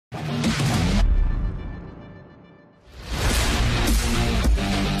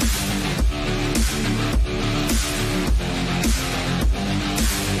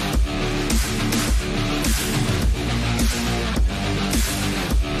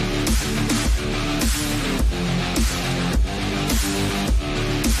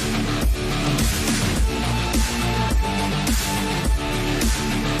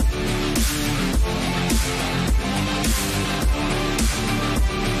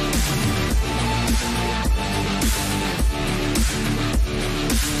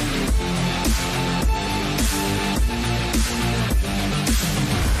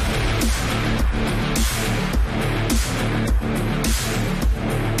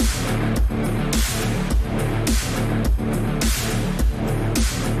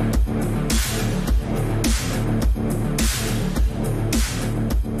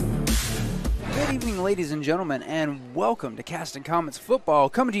ladies and gentlemen, and welcome to Caston Comets Football,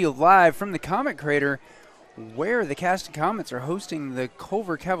 coming to you live from the Comet Crater, where the Caston Comets are hosting the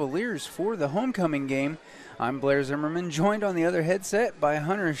Culver Cavaliers for the homecoming game. I'm Blair Zimmerman, joined on the other headset by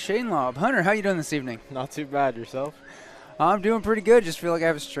Hunter Shanelob. Hunter, how you doing this evening? Not too bad. Yourself? I'm doing pretty good. Just feel like I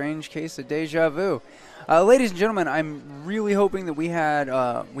have a strange case of deja vu. Ladies and gentlemen, I'm really hoping that we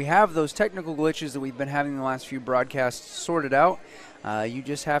have those technical glitches that we've been having in the last few broadcasts sorted out. You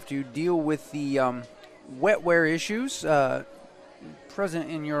just have to deal with the wetware issues present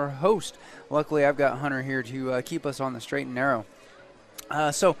in your host. Luckily, I've got Hunter here to keep us on the straight and narrow.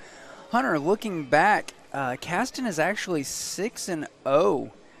 So, Hunter, looking back, Caston is actually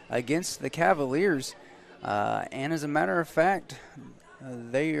 6-0 against the Cavaliers. And as a matter of fact,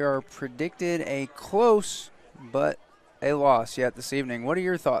 they are predicted a close but a loss yet this evening. What are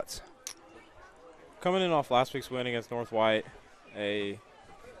your thoughts? Coming in off last week's win against North White, a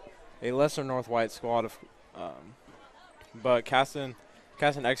lesser North White squad, but Caston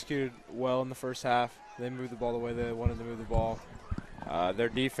executed well in the first half. They moved the ball the way they wanted to move the ball. Their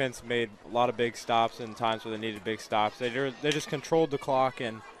defense made a lot of big stops in times where they needed big stops. They just controlled the clock,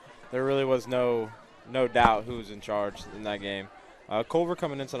 and there really was no doubt who was in charge in that game. Culver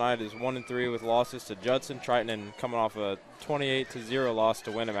coming in tonight is 1-3 with losses to Judson, Triton, and coming off a 28-0 loss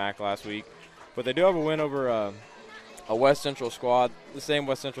to Winnemac last week. But they do have a win over a West Central squad, the same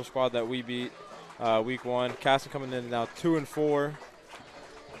West Central squad that we beat week 1. Caston coming in now 2-4.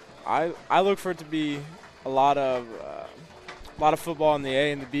 I look for it to be a lot of football in the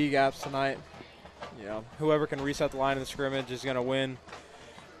A and the B gaps tonight. You know, whoever can reset the line of the scrimmage is going to win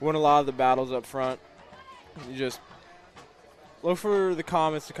a lot of the battles up front. You just look for the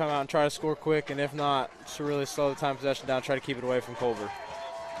Comets to come out and try to score quick, and if not, to really slow the time possession down, try to keep it away from Culver.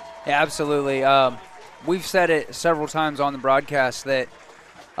 Yeah, absolutely. We've said it several times on the broadcast that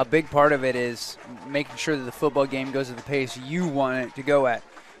a big part of it is making sure that the football game goes at the pace you want it to go at.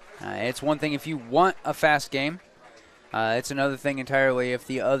 It's one thing if you want a fast game. It's another thing entirely if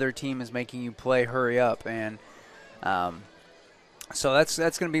the other team is making you play hurry up. And so that's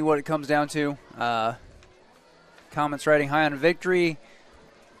going to be what it comes down to. Comets riding high on a victory.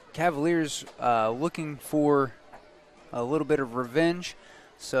 Cavaliers looking for a little bit of revenge.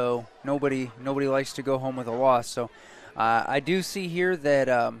 So nobody likes to go home with a loss. So I do see here that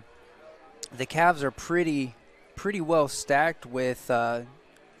the Cavs are pretty well stacked with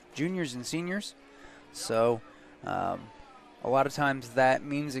juniors and seniors. So a lot of times that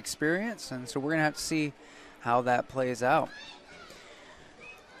means experience, and so we're going to have to see how that plays out.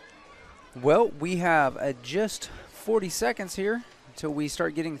 Well, we have just 40 seconds here until we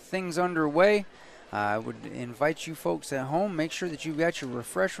start getting things underway. I would invite you folks at home, make sure that you've got your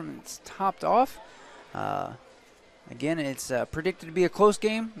refreshments topped off. Again, it's predicted to be a close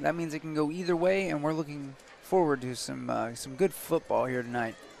game. That means it can go either way, and we're looking forward to some good football here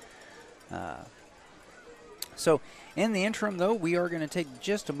tonight. So in the interim, though, we are going to take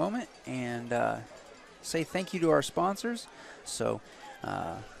just a moment and say thank you to our sponsors. So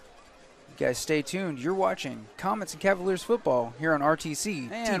you guys stay tuned. You're watching Comets and Cavaliers football here on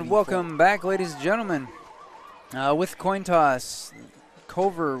RTC. And welcome back, ladies and gentlemen. With coin toss,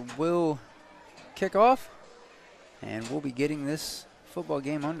 Culver will kick off, and we'll be getting this football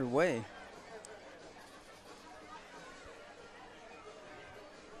game underway.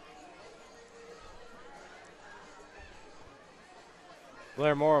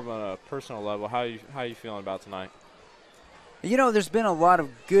 Blair, more of a personal level, how you feeling about tonight? You know, there's been a lot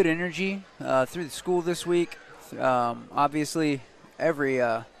of good energy through the school this week. Obviously, every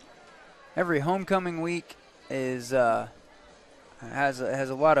homecoming week has a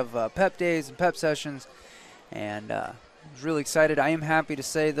lot of pep days and pep sessions, and I was really excited. I am happy to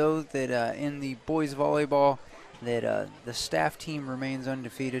say, though, that in the boys volleyball, that the staff team remains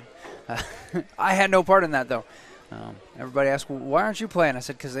undefeated. I had no part in that, though. Everybody asked, well, why aren't you playing? I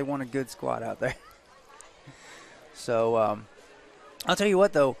said, because they want a good squad out there. So I'll tell you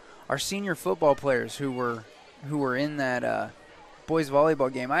what, though, our senior football players who were in that boys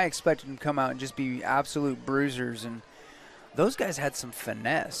volleyball game, I expected them to come out and just be absolute bruisers, and those guys had some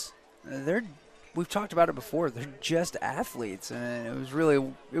finesse. We've talked about it before. They're just athletes, and it was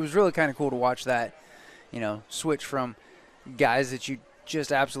really kind of cool to watch that, switch from guys that you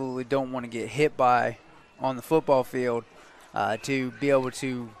just absolutely don't want to get hit by on the football field to be able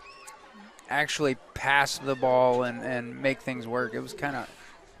to actually pass the ball and make things work. It was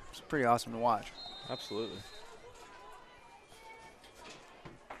pretty awesome to watch. Absolutely.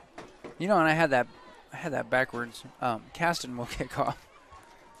 And I had that backwards. Caston will kick off.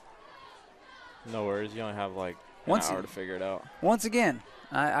 No worries. You only have like an hour to figure it out. Once again,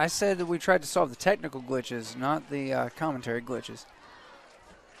 I said that we tried to solve the technical glitches, not the commentary glitches.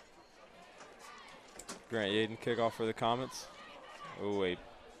 Grant Yaden kickoff for the Comets. Oh, a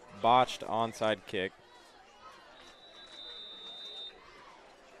botched onside kick.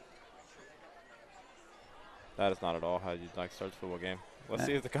 That is not at all how you'd like to start the football game. Let's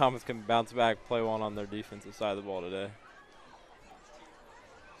see if the Comets can bounce back, play one on their defensive side of the ball today.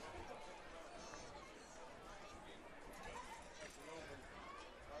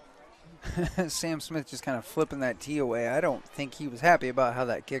 Sam Smith just kind of flipping that tee away. I don't think he was happy about how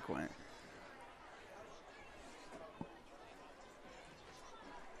that kick went.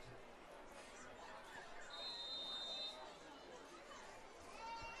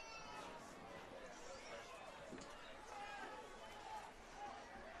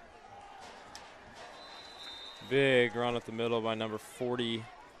 Big run up the middle by number 40.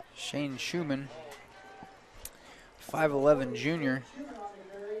 Shane Schumann, 5'11" junior.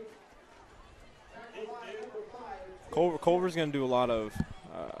 Culver's going to do a lot of,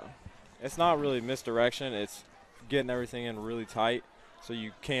 it's not really misdirection, it's getting everything in really tight so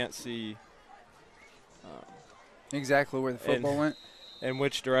you can't see Exactly where the football went. In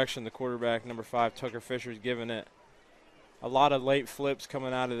which direction the quarterback, number 5, Tucker Fisher, is giving it. A lot of late flips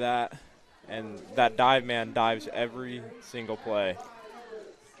coming out of that, and that dive man dives every single play.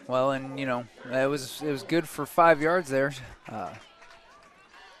 Well, and, you know, it was good for 5 yards there.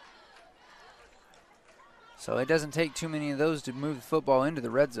 So it doesn't take too many of those to move the football into the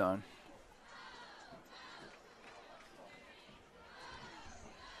red zone.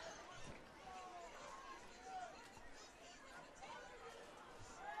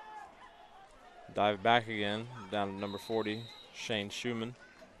 Dive back again, down to number 40, Shane Schumann.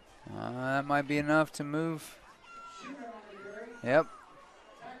 That might be enough to move. Yep.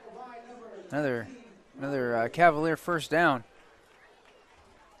 Another Cavalier first down.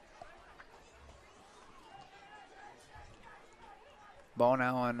 Ball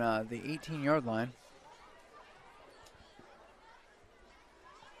now on the 18-yard line.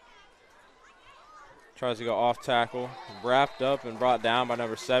 Tries to go off tackle, wrapped up and brought down by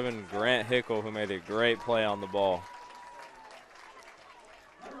number 7, Grant Hickle, who made a great play on the ball.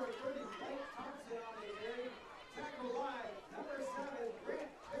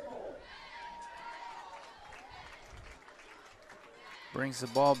 Brings the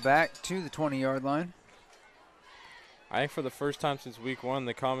ball back to the 20-yard line. I think for the first time since week 1,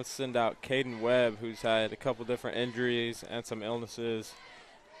 the Comets send out Caden Webb, who's had a couple different injuries and some illnesses.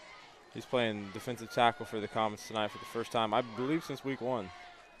 He's playing defensive tackle for the Comets tonight for the first time, I believe, since week 1.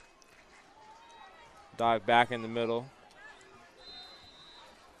 Dive back in the middle.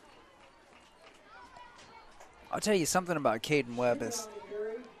 I'll tell you something about Caden Webb is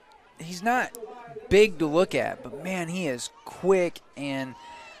he's not big to look at, but man, he is quick and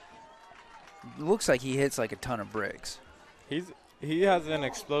looks like he hits like a ton of bricks. He has an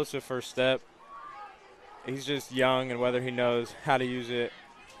explosive first step. He's just young, and whether he knows how to use it,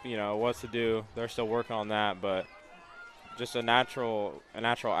 you know, what to do, they're still working on that, but just a natural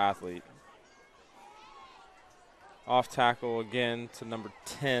athlete. Off tackle again to number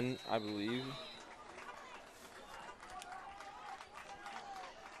 10, I believe.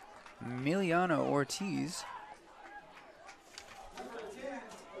 Emiliano Ortiz.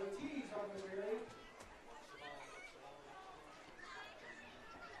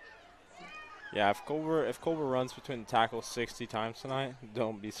 Yeah, if Culver runs between the tackles 60 times tonight,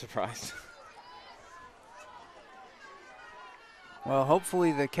 don't be surprised. Well,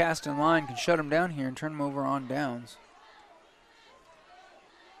 hopefully the Caston line can shut him down here and turn him over on downs.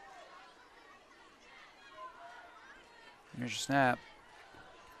 Here's your snap.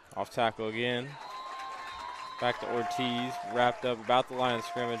 Off tackle again. Back to Ortiz, wrapped up about the line of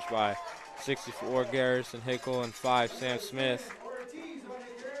scrimmage by 64 Garrison Hickle and 5 Sam Smith.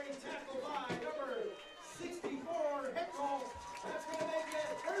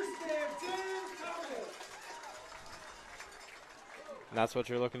 And that's what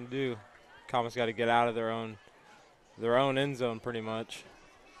you're looking to do. Comets got to get out of their own end zone pretty much.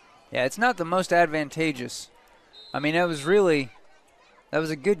 Yeah, it's not the most advantageous. I mean, that was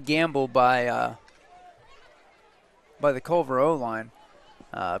a good gamble by the Culver O-line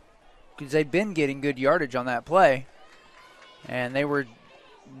because they'd been getting good yardage on that play, and they were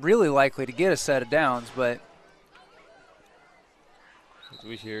really likely to get a set of downs, but as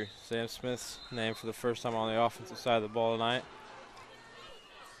we hear Sam Smith's name for the first time on the offensive side of the ball tonight.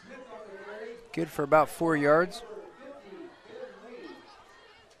 Good for about 4 yards.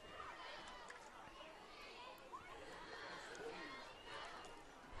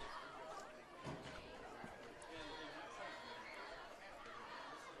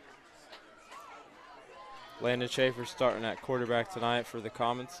 Landon Schaefer starting at quarterback tonight for the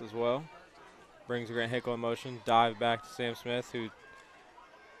Comets as well. Brings Grant Hickle in motion. Dive back to Sam Smith, who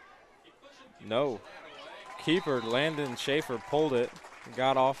keeper Landon Schaefer pulled it,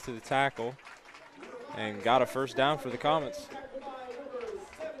 got off to the tackle, and got a first down for the Comets.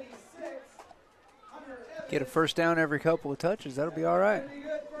 Get a first down every couple of touches. That'll be all right.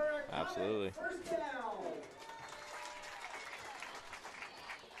 Absolutely.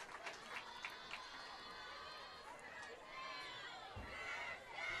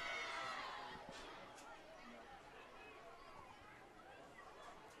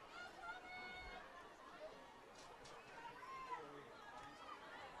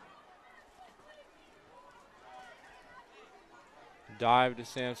 Dive to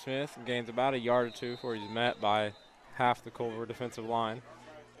Sam Smith, gains about a yard or two before he's met by half the Culver defensive line.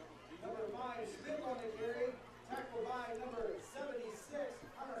 Number 5, Smith on the carry, tackled by number 76,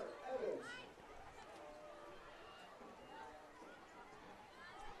 Hunter Evans.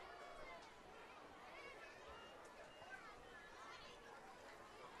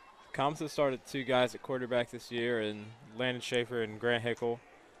 Comets have started 2 guys at quarterback this year, and Landon Schaefer and Grant Hickle.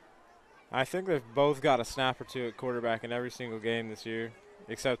 I think they've both got a snap or two at quarterback in every single game this year,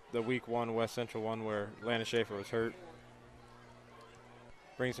 except the week 1 West Central one where Landon Schaefer was hurt.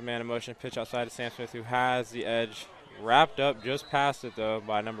 Brings a man in motion, pitch outside to Sam Smith, who has the edge. Wrapped up just past it, though,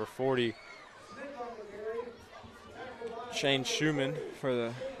 by number 40, Shane Schumann for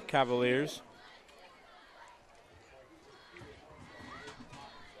the Cavaliers.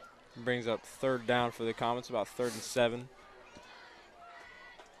 Brings up third down for the Comets, about 3rd and 7.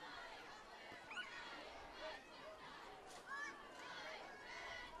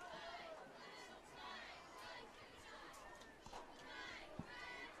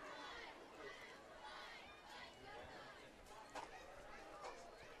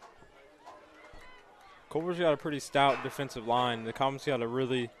 Culver's got a pretty stout defensive line. The Comets got to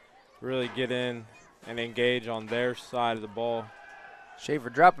really get in and engage on their side of the ball. Schaefer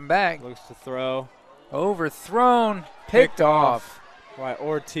dropping back. Looks to throw. Overthrown. Picked off. By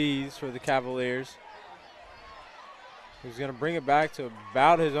Ortiz for the Cavaliers. He's going to bring it back to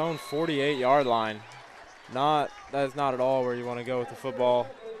about his own 48-yard line. That is not at all where you want to go with the football.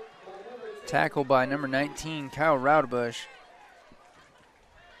 Tackle by number 19, Kyle Raudebush.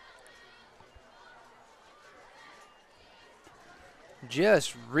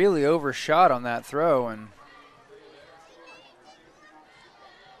 Just really overshot on that throw, and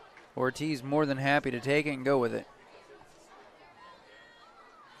Ortiz more than happy to take it and go with it.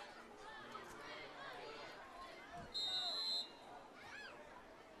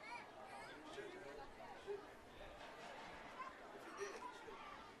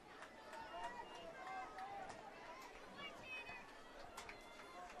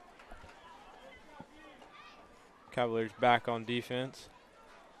 Cavaliers back on defense.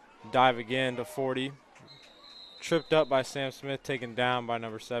 Dive again to 40. Tripped up by Sam Smith, taken down by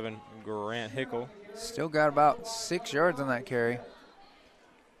number 7, Grant Hickle. Still got about 6 yards on that carry.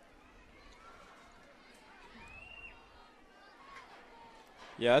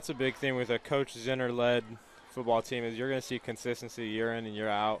 Yeah, that's a big thing with a Coach Zinner-led football team is you're going to see consistency year in and year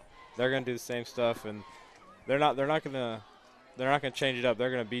out. They're going to do the same stuff, and they're not going to change it up.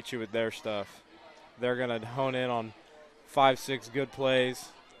 They're going to beat you with their stuff. They're going to hone in on 5-6 good plays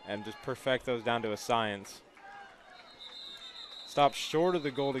and just perfect those down to a science. Stopped short of the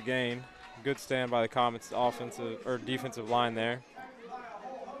goal to gain. Good stand by the Comets offensive or defensive line there.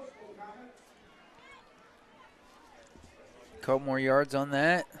 Couple more yards on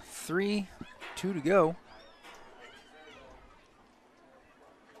that. 3-2 to go.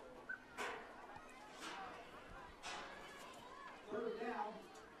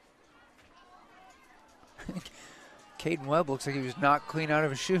 Caden Webb looks like he was knocked clean out of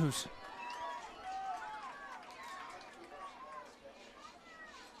his shoes.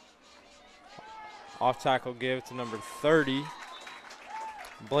 Off tackle give to number 30.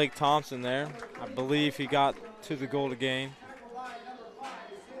 Blake Thompson there. I believe he got to the goal to gain.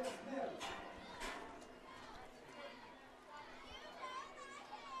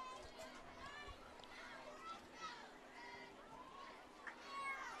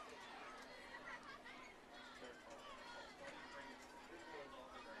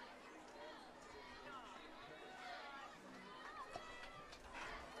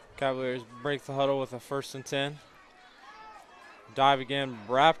 Cavaliers break the huddle with a 1st and 10. Dive again,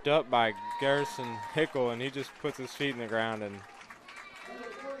 wrapped up by Garrison Hickle, and he just puts his feet in the ground and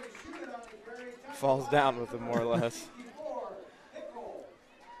falls down with it more or less.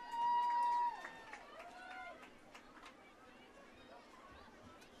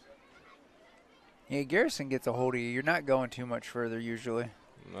 Yeah, Garrison gets a hold of you. You're not going too much further usually.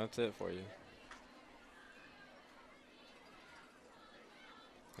 And that's it for you.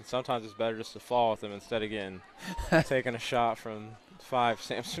 And sometimes it's better just to fall with him instead of getting taking a shot from 5,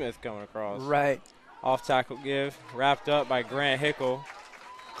 Sam Smith coming across. Right. Off tackle give, wrapped up by Grant Hickle.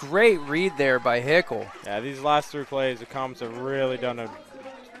 Great read there by Hickle. Yeah, these last 3 plays, the Comets have really done a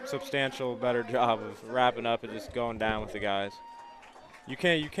substantial better job of wrapping up and just going down with the guys. You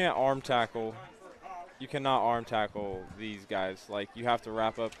can't arm tackle. You cannot arm tackle these guys. Like, you have to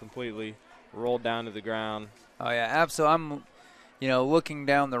wrap up completely, roll down to the ground. Oh yeah, absolutely. I'm, looking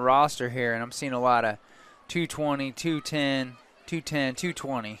down the roster here, and I'm seeing a lot of 220, 210, 210,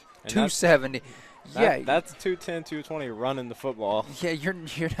 220, And 270. That's 210, 220 running the football. Yeah, you're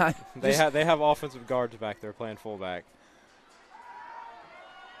not. They have offensive guards back there playing fullback.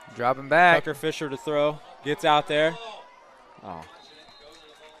 Dropping back. Tucker Fisher to throw, gets out there. Oh.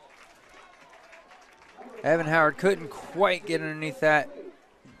 Evan Howard couldn't quite get underneath that.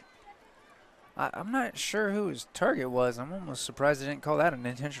 I'm not sure who his target was. I'm almost surprised they didn't call that an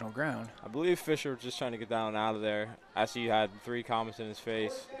intentional ground. I believe Fisher was just trying to get down and out of there as he had 3 Comets in his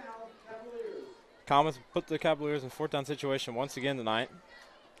face. Comets put the Cavaliers in 4th down situation once again tonight.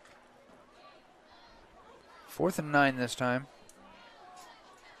 4th and 9 this time.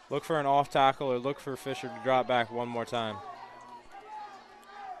 Look for an off tackle or look for Fisher to drop back one more time.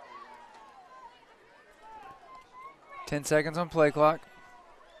 10 seconds on play clock.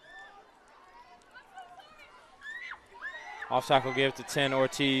 Off tackle give to 10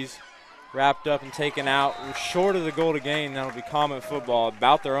 Ortiz. Wrapped up and taken out. We're short of the goal to gain. That'll be Comet football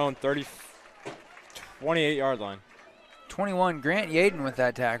about their own 28-yard line. 21, Grant Yaden with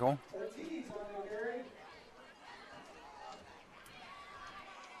that tackle. Ortiz on the carry.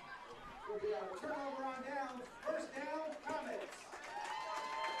 Will be a turnover on downs. First down, Comets.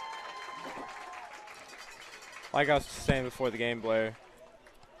 Like I was saying before the game, Blair,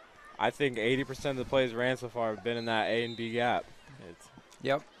 I think 80% of the plays ran so far have been in that A and B gap. It's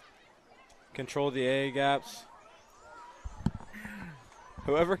Yep. control the A gaps.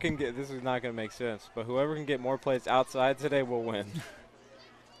 Whoever can get, this is not going to make sense, but whoever can get more plays outside today will win.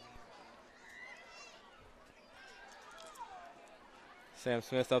 Sam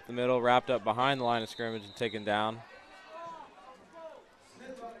Smith up the middle, wrapped up behind the line of scrimmage and taken down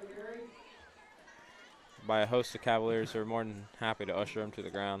Smith on the carry. by a host of Cavaliers who are more than happy to usher him to the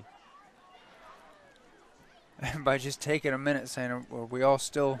ground. By just taking a minute saying, are we all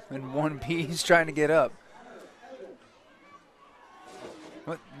still in one piece trying to get up?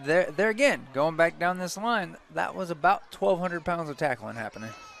 But there again, going back down this line, that was about 1,200 pounds of tackling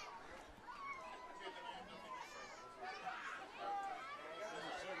happening.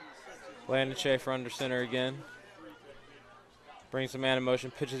 Landon Schaefer under center again. Brings the man in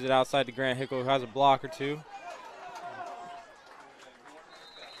motion, pitches it outside to Grant Hickle, who has a block or two.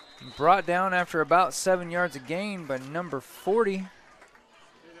 Brought down after about 7 yards of gain by number 40.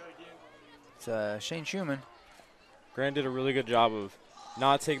 It's Shane Schumann. Grant did a really good job of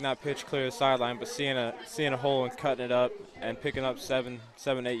not taking that pitch clear of the sideline, but seeing a hole and cutting it up and picking up 7,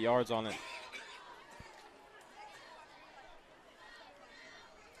 8 yards on it.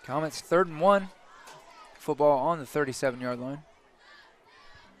 Comets 3rd and 1. Football on the 37-yard line.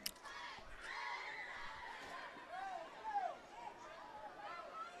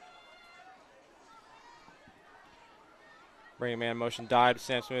 Bring a man in motion, dive to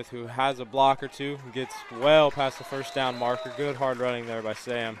Sam Smith, who has a block or two, and gets well past the first down marker. Good hard running there by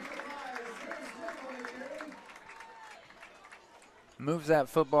Sam. Moves that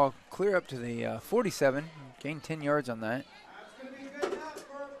football clear up to the 47. Gained 10 yards on that. That's going to be good enough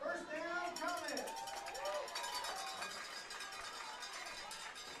for first down, Comets.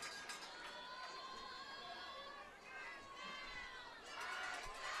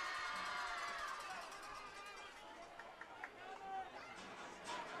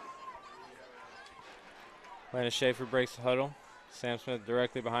 Landon Schaefer breaks the huddle. Sam Smith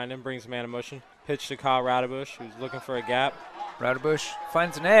directly behind him, brings a man in motion. Pitch to Kyle Radabush, who's looking for a gap. Radabush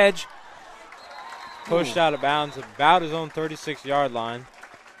finds an edge. Pushed out of bounds about his own 36-yard line.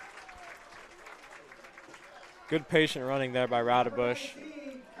 Good patient running there by Radabush.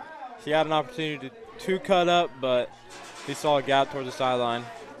 He had an opportunity to cut up, but he saw a gap towards the sideline.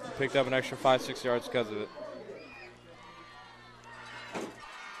 Picked up an extra 5, 6 yards because of it.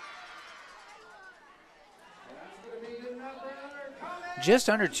 Just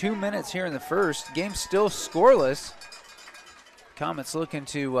under 2 minutes here in the first. Game still scoreless. Comets looking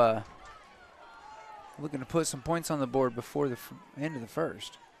to put some points on the board before the end of the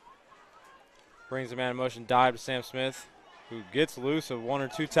first. Brings the man in motion, dive to Sam Smith. who gets loose of 1 or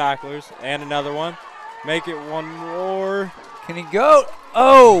 2 tacklers, and another one. Make it one more. Can he go?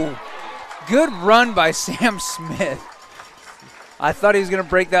 Oh, good run by Sam Smith. I thought he was going to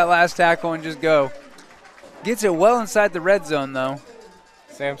break that last tackle and just go. Gets it well inside the red zone, though.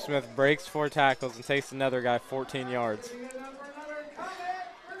 Sam Smith breaks 4 tackles and takes another guy 14 yards.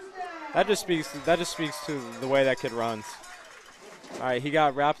 That just speaks to the way that kid runs. All right, he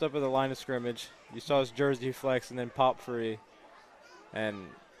got wrapped up at the line of scrimmage. You saw his jersey flex and then pop free. And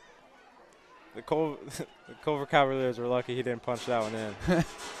the Culver Cavaliers were lucky he didn't punch that one in.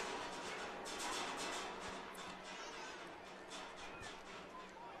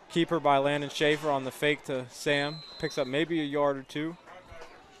 Keeper by Landon Schaefer on the fake to Sam. Picks up maybe a yard or 2.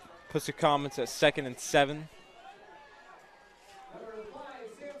 Puts the Comets at 2nd and 7.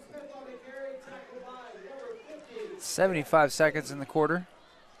 75 seconds in the quarter.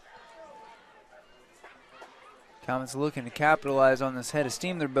 Comets looking to capitalize on this head of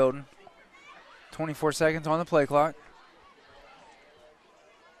steam they're building. 24 seconds on the play clock.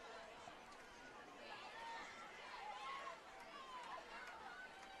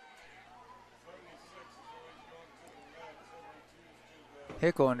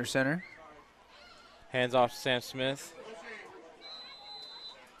 Hickle under center. Hands off to Sam Smith.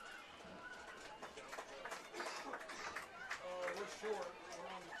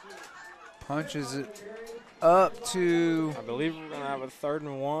 Punches it up to... I believe we're going to have a 3rd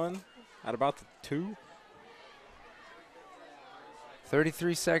and 1 at about the 2.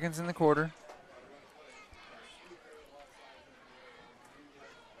 33 seconds in the quarter.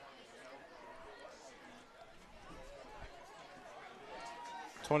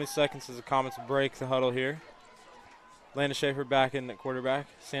 $20 seconds as the Comets break the huddle here. Landon Schaefer back in at quarterback.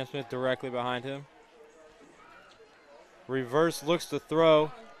 Sam Smith directly behind him. Reverse looks to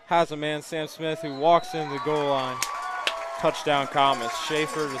throw. Has a man, Sam Smith, who walks in the goal line. Touchdown Comets.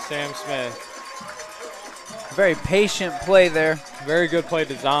 Schaefer to Sam Smith. Very patient play there. Very good play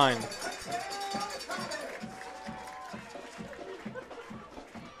design.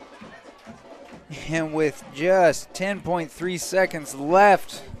 And with just 10.3 seconds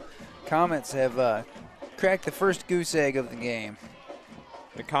left, Comets have cracked the first goose egg of the game.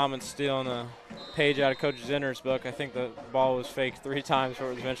 The Comets stealing a page out of Coach Zinner's book. I think the ball was faked 3 times before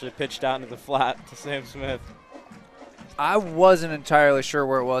it was eventually pitched out into the flat to Sam Smith. I wasn't entirely sure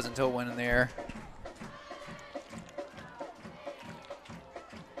where it was until it went in the air.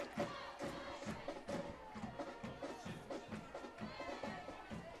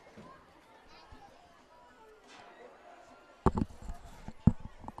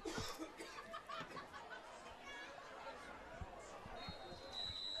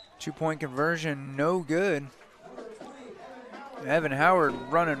 Two-point conversion, no good. Evan Howard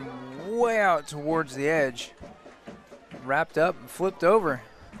running way out towards the edge. Wrapped up and flipped over.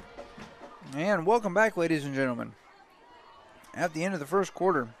 And welcome back, ladies and gentlemen. At the end of the first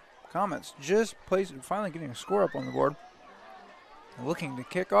quarter, Comets just finally getting a score up on the board. Looking to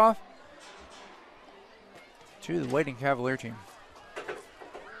kick off to the waiting Cavalier team.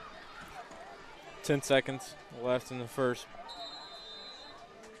 10 seconds left in the first.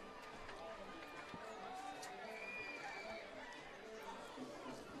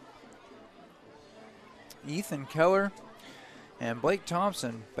 Ethan Keller and Blake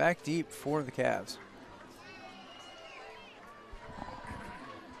Thompson back deep for the Cavs.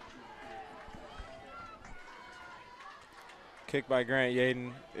 Kick by Grant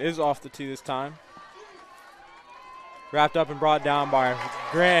Yaden is off the tee this time. Wrapped up and brought down by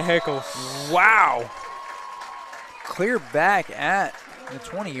Grant Hickles. Wow. Clear back at the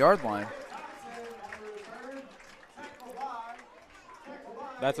 20-yard line.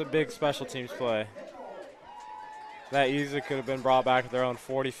 That's a big special teams play. That easily could have been brought back at their own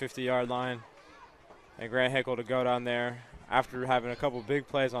 40, 50-yard line. And Grant Hickle to go down there after having a couple big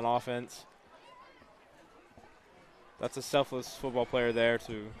plays on offense. That's a selfless football player there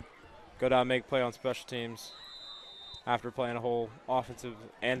to go down and make play on special teams after playing a whole offensive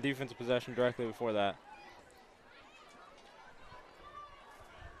and defensive possession directly before that.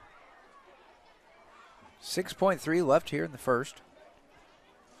 .3 left here in the first.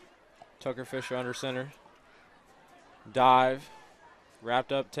 Tucker Fisher under center. Dive.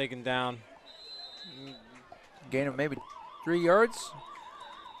 Wrapped up, taken down. Gain of maybe 3 yards.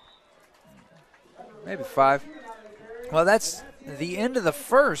 Maybe 5. Well, that's the end of the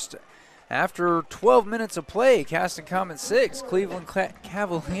first. After 12 minutes of play, Caston Comets 6, Cleveland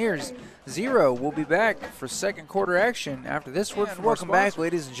Cavaliers 0. We'll be back for second quarter action after this word from welcome back,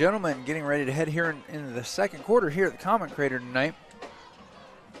 ladies and gentlemen. Getting ready to head here into the second quarter here at the Comet Crater tonight.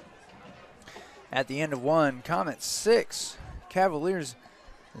 at the end of one. Comets 6, Cavaliers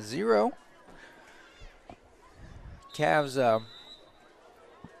 0. Cavs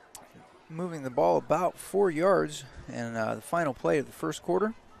moving the ball about 4 yards in the final play of the first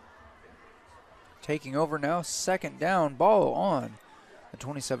quarter. Taking over now, second down, ball on the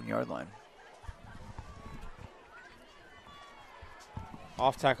 27-yard line.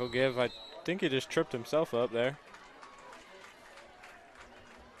 Off tackle give. I think he just tripped himself up there.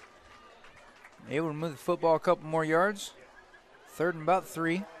 Able to move the football a couple more yards. Third and about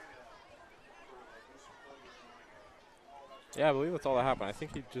 3. Yeah, I believe that's all that happened. I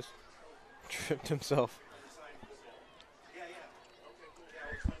think he just tripped himself.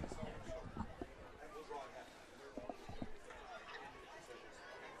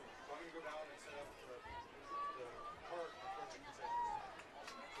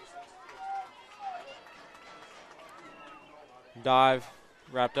 Dive,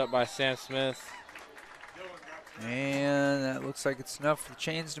 wrapped up by Sam Smith. And that looks like it's enough for the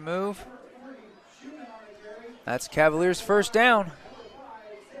chains to move. That's Cavaliers' first down.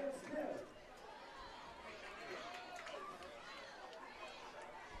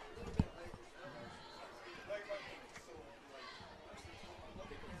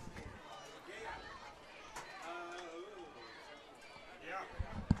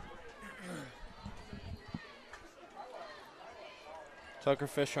 Tucker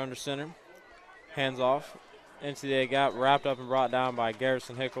Fisher under center. Hands off. Into the gap, wrapped up and brought down by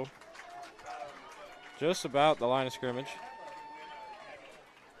Garrison Hickle. Just about the line of scrimmage.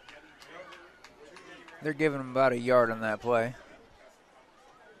 They're giving him about a yard on that play.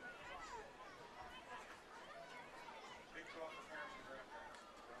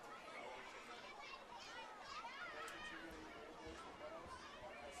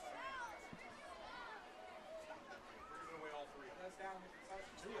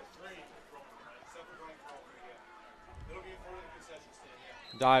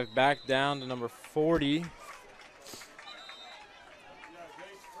 Dive back down to number 40.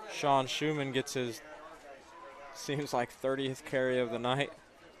 Sean Schumann gets his, seems like 30th carry of the night.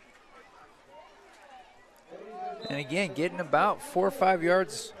 And again, getting about 4 or 5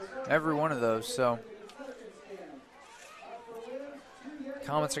 yards every one of those. So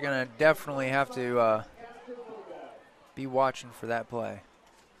Comets are going to definitely have to be watching for that play.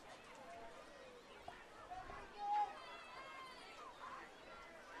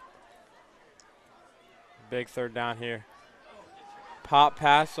 Big third down here. Pop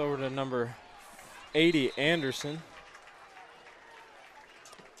pass over to number 80, Anderson.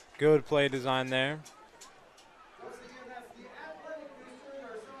 Good play design there. Once again, that's the athletic booster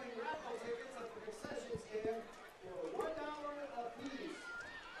are selling raffle tickets at the concession stand for $1 a piece.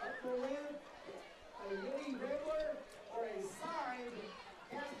 Up for win, a Yeti Riddler or a signed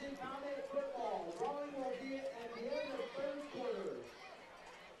Caston Comet football. Drawing will be at the end of third quarter.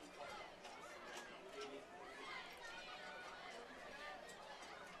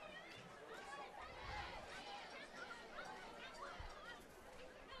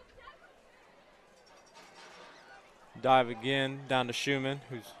 Dive again down to Schumann,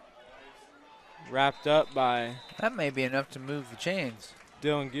 who's wrapped up by That may be enough to move the chains.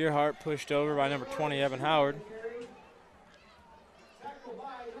 Dylan Gearhart, pushed over by number 20, Evan Howard. Tackled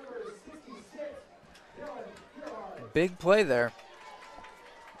by number 66, Dylan Gerhard. Big play there.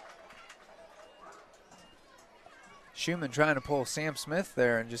 Schumann trying to pull Sam Smith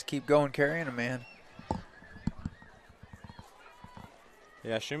there and just keep going carrying a man.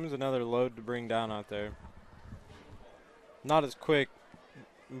 Yeah, Schumann's another load to bring down out there. Not as quick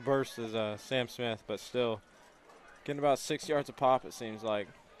burst as Sam Smith, but still getting about 6 yards a pop, it seems like.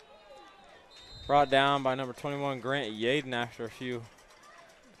 Brought down by number 21, Grant Yaden, after a few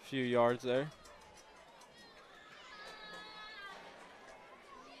yards there.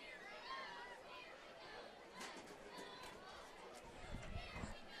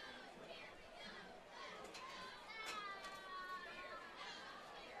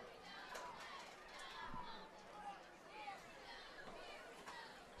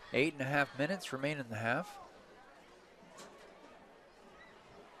 Eight and a half minutes remain in the half.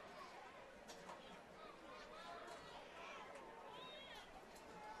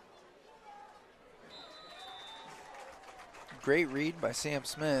 Great read by Sam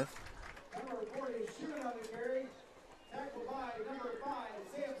Smith. Number 40, Schumann on the carry. Tackled by number 5,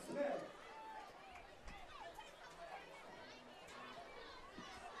 Sam Smith.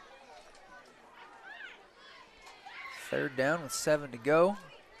 Third down with 7 to go.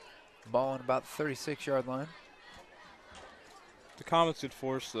 Ball on about the 36-yard line. The Comets could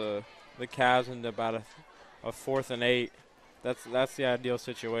force the Cavs into about a 4th and 8. That's the ideal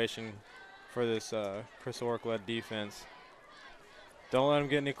situation. for this Chris Ork-led defense. Don't let them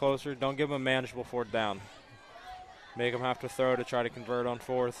get any closer. Don't give them a manageable fourth down. Make them have to throw to try to convert on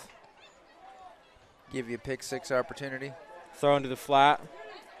fourth. Give you a pick six opportunity. Throw into the flat.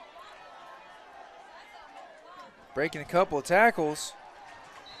 Breaking a couple of tackles.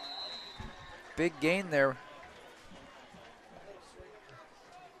 Big gain there.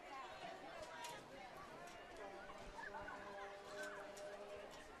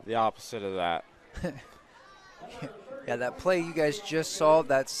 The opposite of that. Yeah, that play you guys just saw,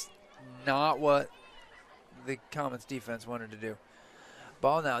 that's not what the Comets defense wanted to do.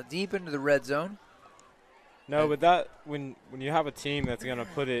 Ball now deep into the red zone. No, but that when you have a team that's going to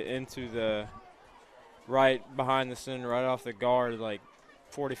put it into the right behind the center, right off the guard, like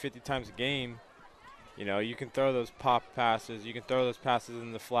 40, 50 times a game, you know, you can throw those pop passes. You can throw those passes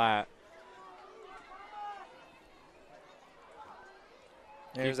in the flat.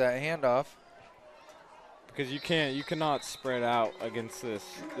 There's that handoff. Because you cannot spread out against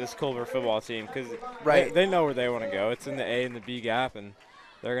this Culver football team because Right. they know where they want to go. It's in the A and the B gap, and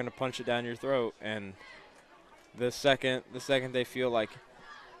they're going to punch it down your throat. And the second they feel like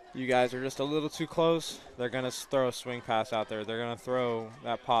you guys are just a little too close, they're going to throw a swing pass out there. They're going to throw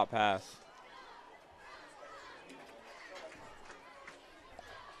that pop pass.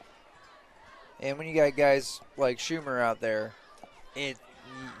 And when you got guys like Schumer out there,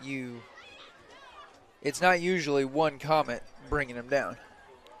 it's not usually one Comet bringing them down.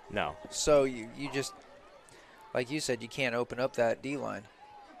 No. So you just, like you said, you can't open up that D-line.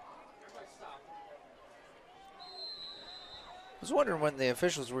 I was wondering when the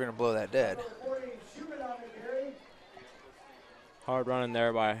officials were going to blow that dead. Hard running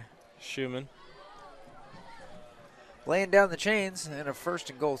there by Schumann. Laying down the chains in a first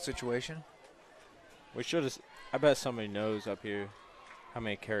and goal situation. We should have. I bet somebody knows up here how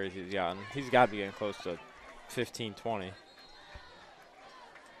many carries he's gotten. He's got to be getting close to 15, 20.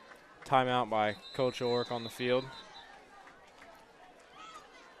 Timeout by Coach Ork on the field.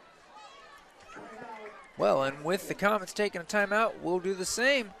 Well, and with the Comets taking a timeout, we'll do the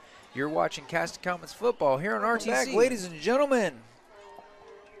same. You're watching Caston Comets football here on RTC. Back, ladies and gentlemen.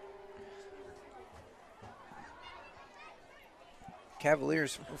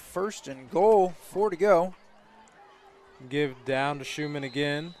 Cavaliers first and goal, 4 to go. Give down to Schumann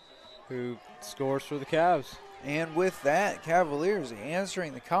again, who scores for the Cavs. And with that, Cavaliers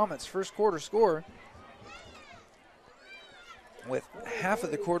answering the Comets' first quarter score with half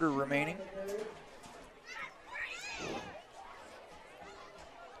of the quarter remaining.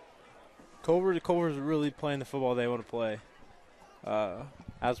 Culver's really playing the football they want to play.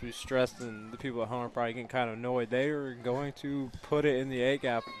 As we stressed, and the people at home are probably getting kind of annoyed, they are going to put it in the A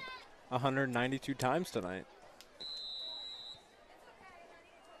gap 192 times tonight.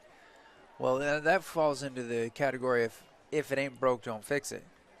 Well, that falls into the category of if it ain't broke, don't fix it.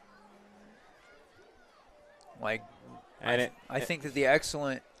 Like, And I think that the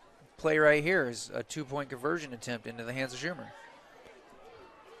excellent play right here is a 2-point conversion attempt into the hands of Schumann.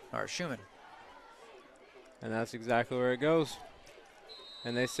 And that's exactly where it goes.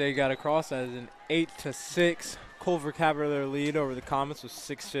 And they say got across as an 8-6 Culver Cavalier lead over the Comets with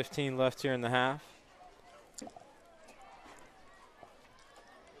 6:15 left here in the half.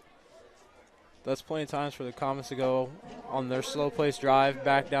 That's plenty of times for the Comets to go on their slow pace drive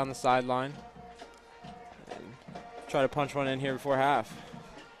back down the sideline and try to punch one in here before half.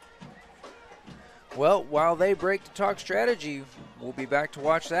 Well, while they break to talk strategy, we'll be back to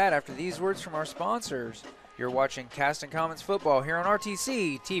watch that after these words from our sponsors. You're watching Caston Comets football here on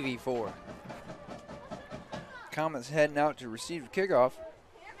RTC TV4. Comets heading out to receive kickoff.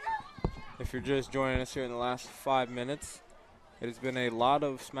 If you're just joining us here in the last 5 minutes, it has been a lot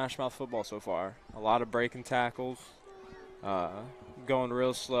of smash mouth football so far. A lot of breaking tackles, going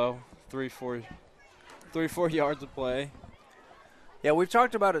real slow, 3-4 yards of play. Yeah, we've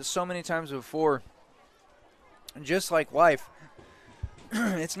talked about it so many times before. Just like life,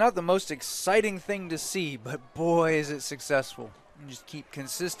 it's not the most exciting thing to see, but boy, is it successful. You just keep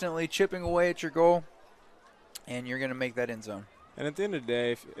consistently chipping away at your goal, and you're going to make that end zone. And at the end of the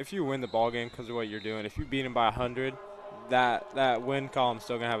day, if you win the ball game because of what you're doing, if you beat them by 100, that win column's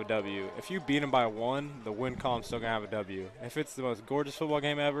still going to have a W. If you beat them by 1, the win column's still going to have a W. If it's the most gorgeous football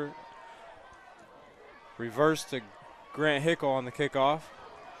game ever, reverse to Grant Hickle on the kickoff,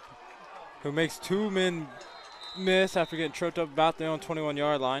 who makes 2 men miss after getting tripped up about their own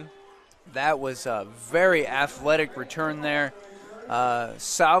 21-yard line. That was a very athletic return there.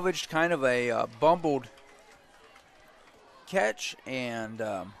 Salvaged kind of a bumbled catch, and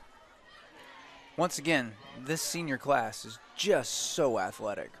once again, this senior class is just so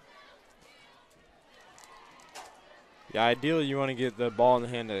athletic. Yeah, ideally you want to get the ball in the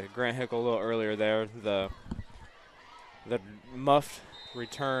hand to Grant Hickle a little earlier there. The muffed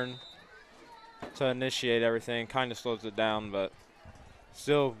return to initiate everything kind of slows it down, but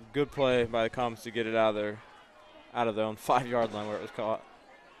still good play by the Comets to get it out of their own 5-yard line where it was caught.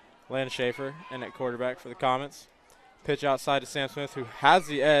 Landon Schaefer in at quarterback for the Comets. Pitch outside to Sam Smith, who has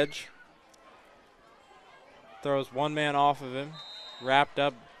the edge. Throws one man off of him. Wrapped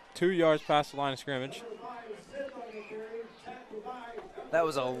up 2 yards past the line of scrimmage. That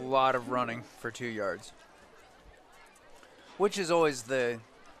was a lot of running for 2 yards, which is always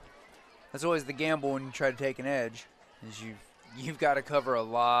that's always the gamble when you try to take an edge, is you've got to cover a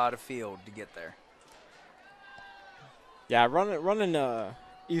lot of field to get there. Yeah, running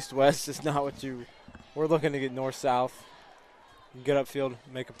east-west is not what we're looking to get north-south. Get upfield,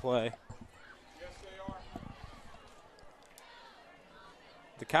 make a play.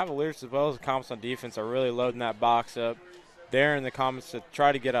 The Cavaliers, as well as the Comets on defense, are really loading that box up. Daring the Comets to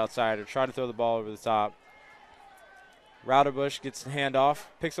try to get outside or try to throw the ball over the top. Routerbush gets the handoff,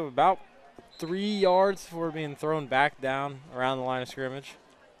 picks up about 3 yards before being thrown back down around the line of scrimmage.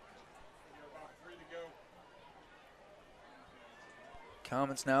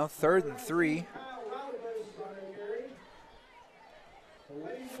 Comets now 3rd and 3.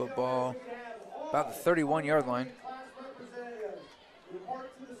 Football about the 31-yard line.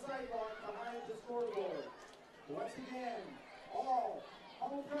 Report to the sidewalk behind the scoreboard. Once again, all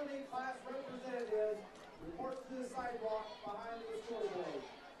homecoming class representatives report to the sidewalk behind the scoreboard.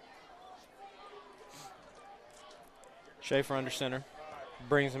 Schaefer under center.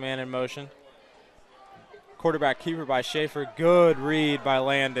 Brings a man in motion. Quarterback keeper by Schaefer. Good read by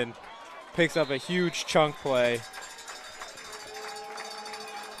Landon. Picks up a huge chunk play.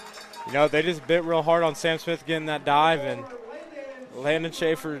 You know, they just bit real hard on Sam Smith getting that dive, and Landon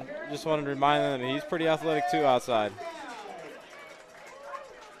Schaefer just wanted to remind them he's pretty athletic too outside.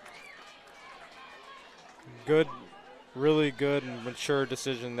 Good, really good and mature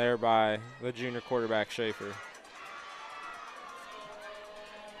decision there by the junior quarterback Schaefer.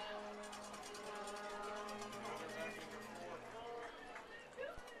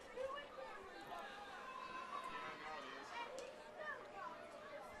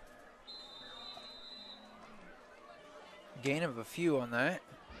 Gain of a few on that.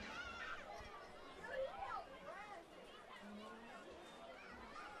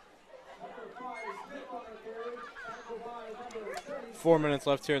 Four minutes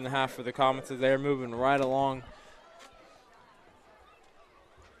left here in the half for the Comets as they're moving right along.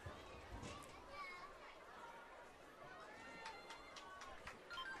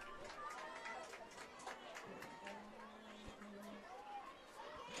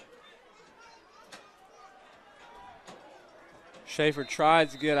 Schaefer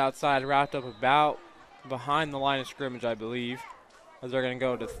tries to get outside, wrapped up about behind the line of scrimmage, I believe, as they're going to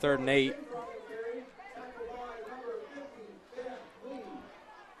go to 3rd and 8.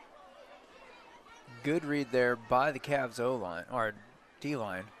 Good read there by the Cavs O-line, or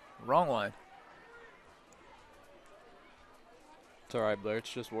D-line. Wrong line. It's all right, Blair.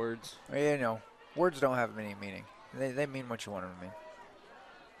 It's just words. You know, words don't have any meaning. They mean what you want them to mean.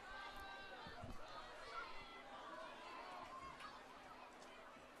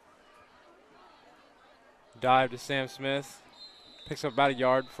 Dive to Sam Smith. Picks up about a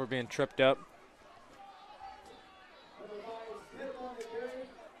yard before being tripped up.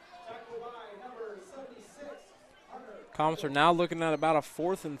 Comets are now looking at about a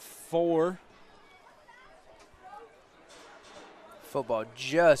 4th and 4. Football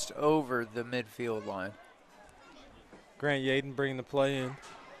just over the midfield line. Grant Yaden bringing the play in.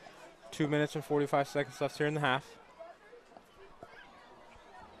 2 minutes and 45 seconds left here in the half.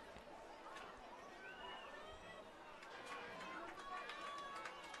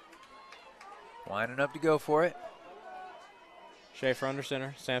 Lining up to go for it. Schaefer under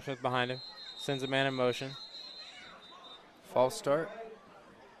center. Sam Smith behind him. Sends a man in motion. False start.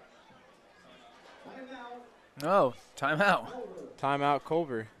 No, timeout. Timeout,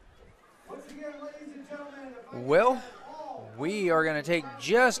 Culver. Well, we are going to take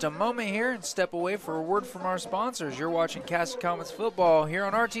just a moment here and step away for a word from our sponsors. You're watching Caston Comets football here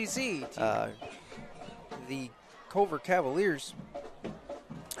on RTC. The Culver Cavaliers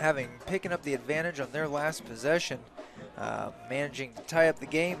picking up the advantage on their last possession, managing to tie up the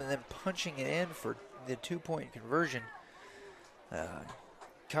game and then punching it in for the 2-point conversion.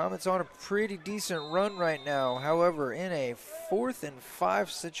 Comets on a pretty decent run right now. However, in a 4th and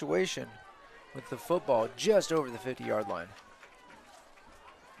 5 situation with the football just over the 50-yard line.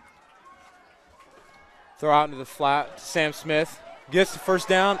 Throw out into the flat to Sam Smith. Gets the first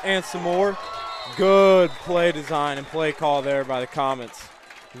down and some more. Good play design and play call there by the Comets.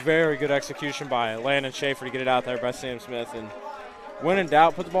 Very good execution by Landon Schaefer to get it out there by Sam Smith. And when in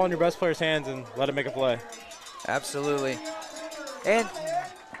doubt, put the ball in your best player's hands and let him make a play. Absolutely. And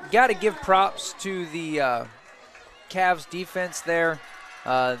got to give props to the Cavs defense there.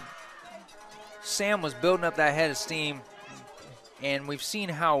 Sam was building up that head of steam, and we've seen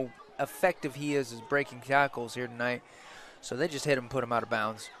how effective he is as breaking tackles here tonight. So they just hit him and put him out of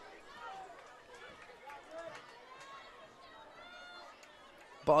bounds.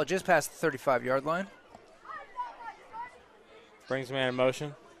 Ball just past the 35-yard line. Brings man in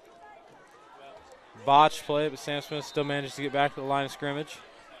motion. Botched play, but Sam Smith still managed to get back to the line of scrimmage.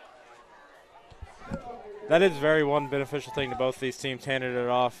 That is very one beneficial thing to both these teams, handing it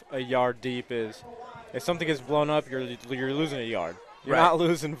off a yard deep is if something gets blown up, you're losing a yard. You're not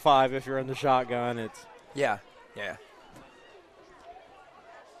losing 5 if you're in the shotgun. It's yeah.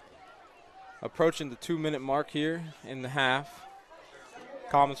 Approaching the 2-minute mark here in the half.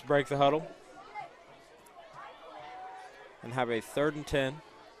 Comets break the huddle and have a 3rd and 10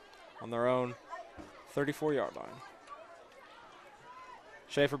 on their own 34-yard line.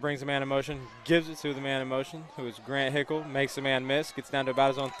 Schaefer brings the man in motion, gives it to the man in motion, who is Grant Hickle, makes the man miss, gets down to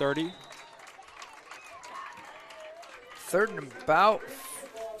about his own 30. 3rd and about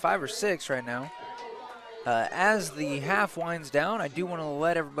 5 or 6 right now. As the half winds down, I do want to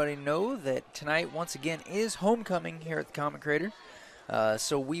let everybody know that tonight, once again, is homecoming here at the Comet Crater.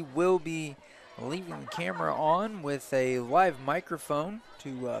 So we will be leaving the camera on with a live microphone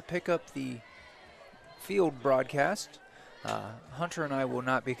to pick up the field broadcast. Hunter and I will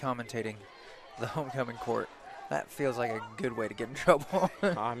not be commentating the homecoming court. That feels like a good way to get in trouble.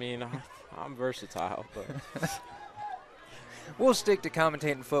 I mean, I'm versatile, but we'll stick to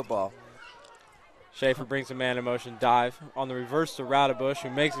commentating football. Schaefer brings a man in motion, dive on the reverse to Raudebush, who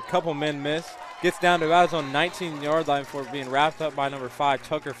makes a couple men miss. Gets down to about his own 19-yard line before being wrapped up by number 5,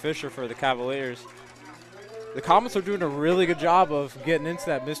 Tucker Fisher, for the Cavaliers. The Comets are doing a really good job of getting into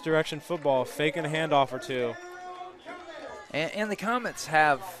that misdirection football, faking a handoff or two. And the Comets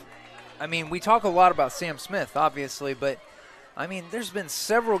have, I mean, we talk a lot about Sam Smith, obviously, but, I mean, there's been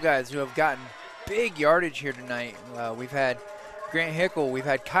several guys who have gotten big yardage here tonight. We've had Grant Hickle. We've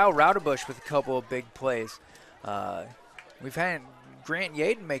had Kyle Raudebush with a couple of big plays. We've had Grant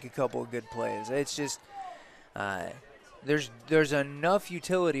Yaden make a couple of good plays. It's just there's enough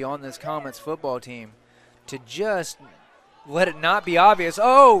utility on this Comets football team to just let it not be obvious.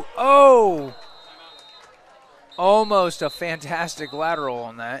 Oh! Almost a fantastic lateral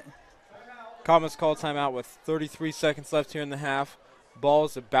on that. Comets call timeout with 33 seconds left here in the half. Ball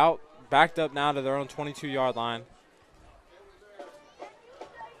is about backed up now to their own 22-yard line.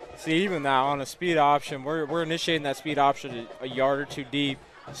 See, even now on a speed option, we're initiating that speed option a yard or two deep.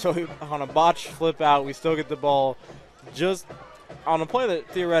 So on a botched flip out, we still get the ball just on a play that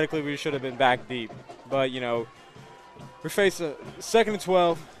theoretically we should have been back deep. But, you know, we face a 2nd and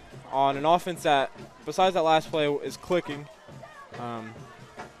 12 on an offense that, besides that last play, is clicking.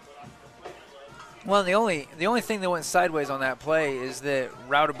 Well, the only thing that went sideways on that play is that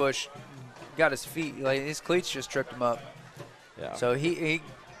Raudebush got his feet, like his cleats just tripped him up. Yeah. So he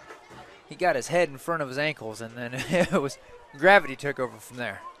got his head in front of his ankles, and then it was gravity took over from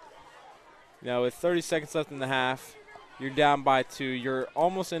there. You know, with 30 seconds left in the half, you're down by 2. You're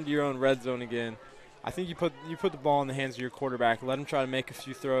almost into your own red zone again. I think you put the ball in the hands of your quarterback, let him try to make a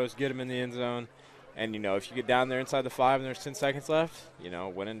few throws, get him in the end zone, and, you know, if you get down there inside the 5 and there's 10 seconds left, you know,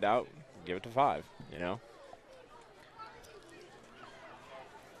 when in doubt, give it to 5, you know.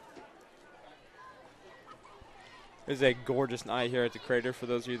 It's a gorgeous night here at the Crater for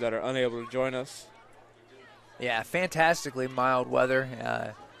those of you that are unable to join us. Yeah, fantastically mild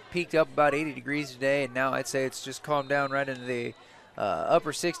weather. Peaked up about 80 degrees today, and now I'd say it's just calmed down right into the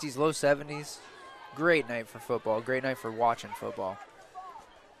upper 60s, low 70s. Great night for football. Great night for watching football.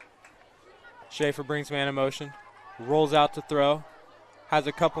 Schaefer brings man in motion, rolls out to throw, has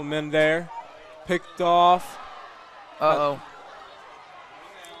a couple men there, picked off. Uh-oh.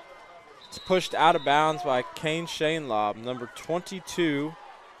 It's pushed out of bounds by Kane Shanelob, number 22.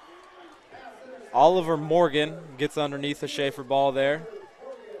 Oliver Morgan gets underneath the Schaefer ball there.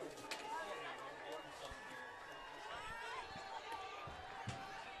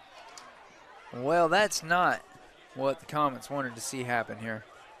 Well, that's not what the Comets wanted to see happen here.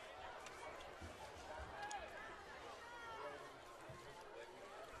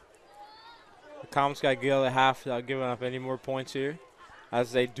 The Comets got to go at half without giving up any more points here,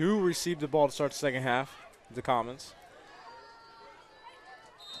 as they do receive the ball to start the second half, the Comets.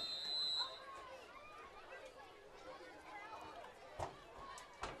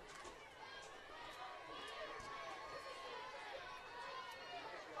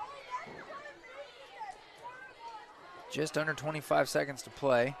 Just under 25 seconds to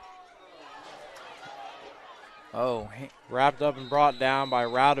play. Oh, Wrapped up and brought down by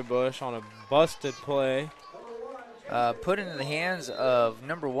Rowdybush on a busted play. put into the hands of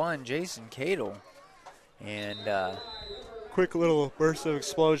number 1, Jason Cadle. And Quick little burst of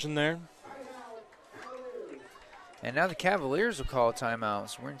explosion there. and now the Cavaliers will call a timeout.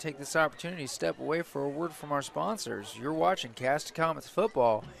 So we're going to take this opportunity to step away for a word from our sponsors. You're watching Caston Comets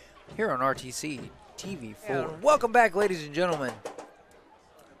football here on RTC TV4. Welcome back, ladies and gentlemen.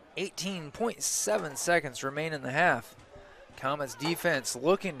 18.7 seconds remain in the half. Comets defense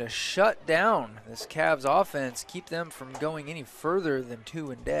looking to shut down this Cavs offense, keep them from going any further than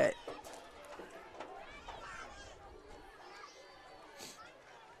 2 in debt.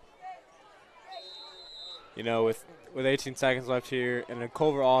 You know, with 18 seconds left here and a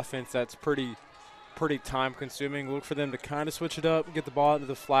Culver offense that's pretty time consuming, look for them to kind of switch it up, get the ball into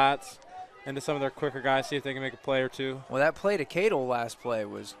the flats, into some of their quicker guys, see if they can make a play or two. Well, that play to Cadle last play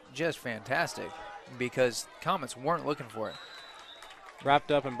was just fantastic because Comets weren't looking for it.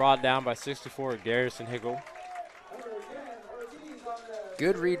 Wrapped up and brought down by 64, Garrison Hickel.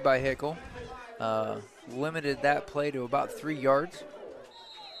 Good read by Hickel. Limited that play to about 3 yards.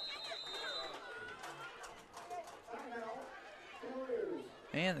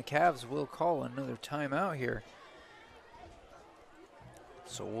 And the Cavs will call another timeout here.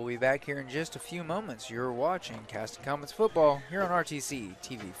 So we'll be back here in just a few moments. You're watching Caston Comets football here on RTC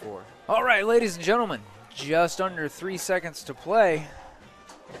TV4. All right, ladies and gentlemen, just under 3 seconds to play.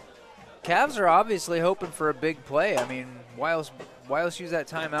 Cavs are obviously hoping for a big play. I mean, why else use that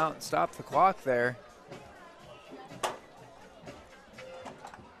timeout and stop the clock there?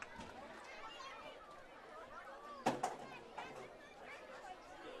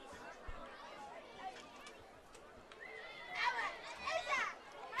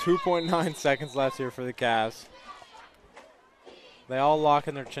 .9 seconds left here for the Cavs. They all lock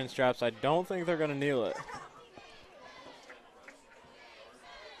in their chin straps. I don't think they're going to kneel it.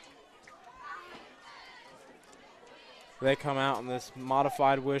 They come out in this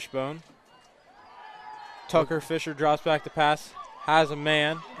modified wishbone. Tucker Fisher drops back to pass, has a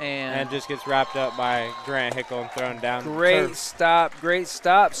man, and just gets wrapped up by Grant Hickel and thrown down. Great stop, great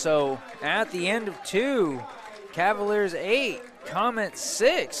stop. So at the end of 2, Cavaliers 8, Comets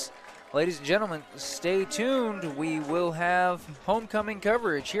 6. Ladies and gentlemen, stay tuned. We will have homecoming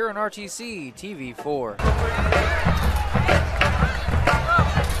coverage here on RTC TV4.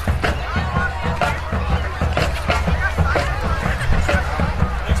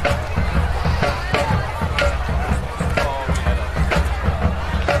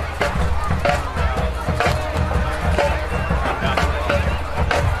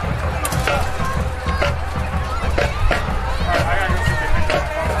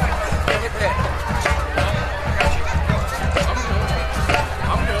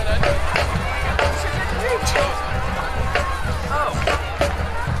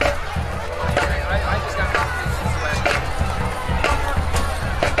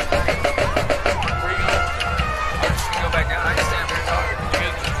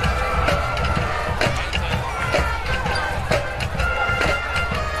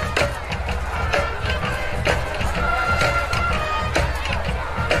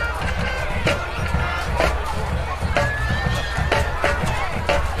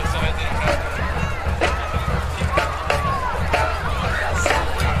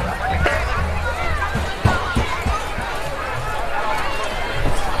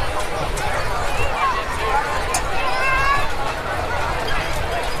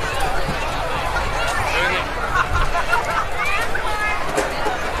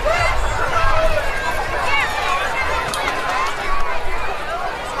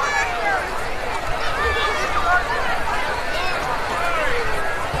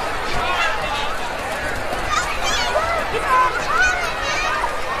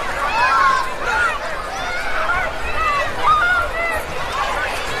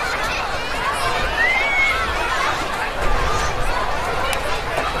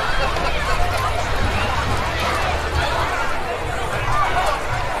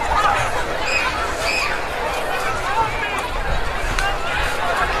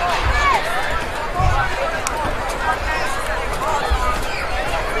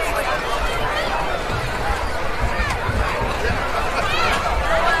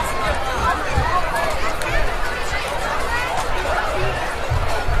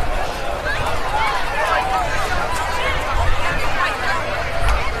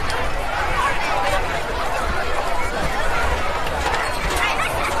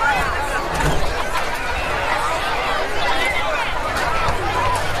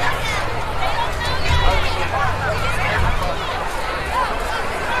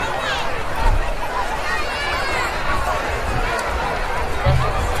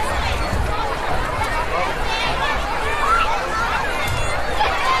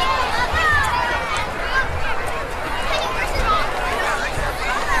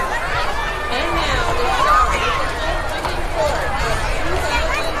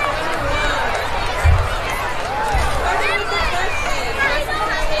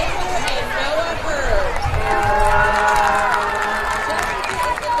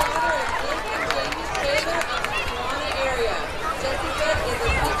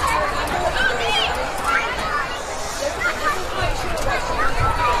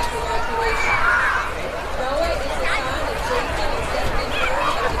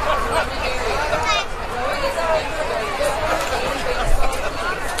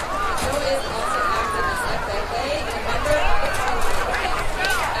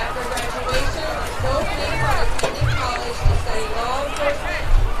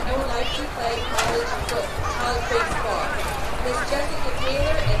 college baseball. Miss Jessica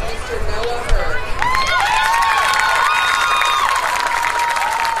Taylor and Mr. Noah Hurd.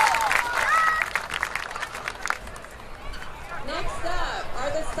 Next up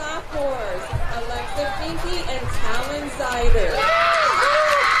are the sophomores, Alexa Finke and Talon Zider.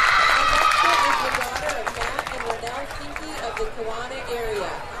 Alexa is the daughter of Matt and Renelle Finke of the Kewanna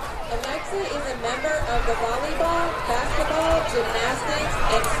area. Alexa is a member of the volleyball, basketball, gymnastics,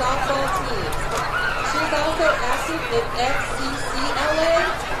 and softball teams. She's also active in FCCLA,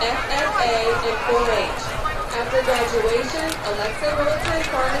 FFA, and 4-H. After graduation, Alexa will attend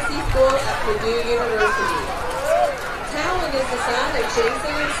pharmacy school at Purdue University. Talon is the son of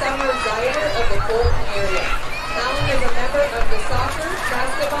Jason and Summer Zider of the Fulton area. Talon is a member of the soccer,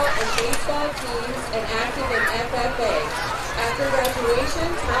 basketball, and baseball teams and active in FFA. After graduation,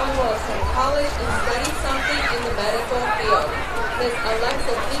 Talon will attend college and study something in the medical field. Miss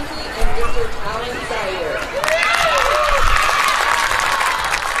Alexa Finke and Mr. Talon Zider.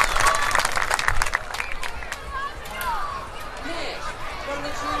 Next, from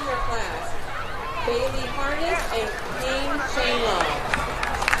the junior class, Bailey Harness and Kane Shainlaw.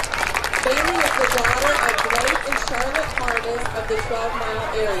 Bailey is the daughter of Blake and Charlotte Harness of the 12-mile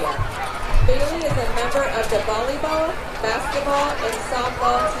area. Bailey is a member of the volleyball, basketball, and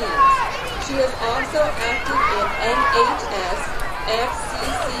softball teams. She is also active in NHS,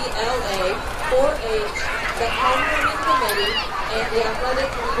 FCCLA, 4-H, the Homecoming Committee, and the Athletic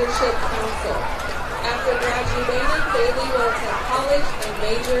Leadership Council. After graduating, Bailey will attend college and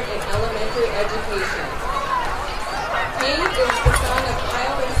major in elementary education. Kane is the son of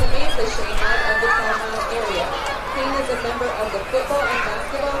Kyle and Samantha Shainlaw of the 12-mile area. Kane is a member of the football and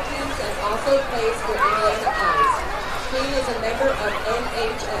basketball teams and also plays for Indiana Ice. Kane is a member of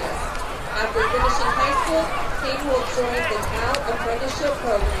NHS. After finishing high school, Kane will join the Cal Apprenticeship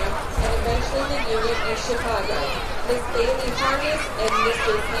Program and eventually the Union in Chicago. Miss Bailey Harness and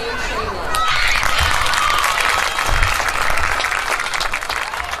Mr. Kane Shainlaw.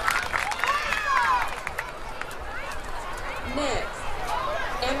 Next,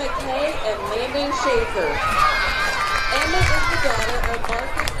 Emma Kay and Landon Schaefer. Emma is the daughter of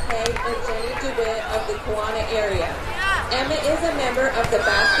Marcus Kay and Jenny DeWitt of the Kewanna area. Emma is a member of the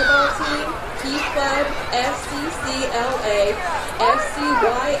basketball team, Key Club, FCCLA,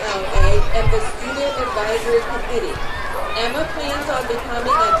 FCYLA, and the Student Advisory Committee. Emma plans on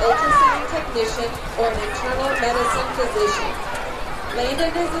becoming an ultrasound technician or an internal medicine physician.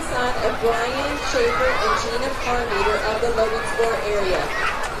 Landon is the son of Brian Schaefer and Gina Parmeter of the Logansport area.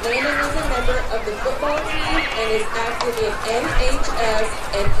 Landon is a member of the football team and is active in NHS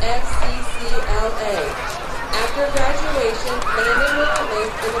and FCCLA. After graduation, Landon will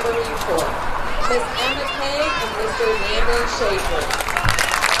enlist in the Marine Corps. Miss Emma Kay and Mr. Landon Schaefer.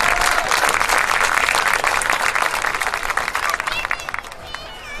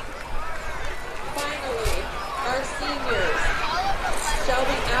 Finally, our seniors,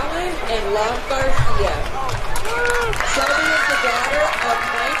 Shelby Allen and Love Garcia. Shelby is the daughter of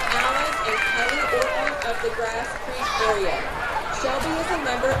Mike Allen and Kelly Orton of the Grass Creek area. Shelby is a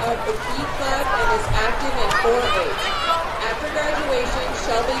member of the Key Club and is active in 4-H. After graduation,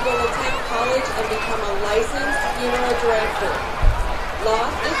 Shelby will attend college and become a licensed funeral director.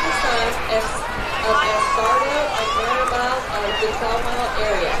 Loft is the son of Espardo and Maribel of the 12-mile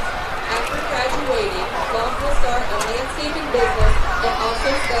area. After graduating, Loft will start a landscaping business and also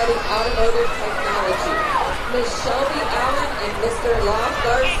study automotive technology. Miss Shelby Allen and Mr. Loft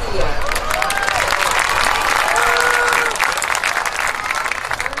Garcia.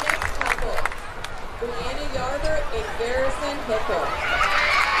 Brianna Yarber and Garrison Hickel.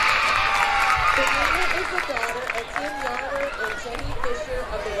 Brianna is the daughter of Tim Yarber and Jenny Fisher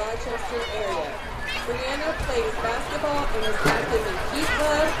of the Rochester area. Brianna plays basketball and is active in Key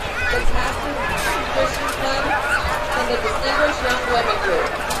Club, the Caston Christian Club, and the Distinguished Young Women Group.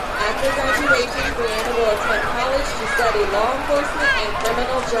 After graduation, Brianna will attend college to study law enforcement and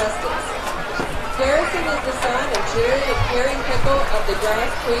criminal justice. Garrison is the son of Jared and Karen Hickel of the Grass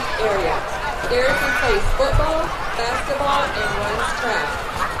Creek area. Garrison plays football, basketball, and runs track.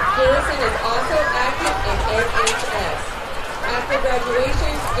 Garrison is also active in NHS. After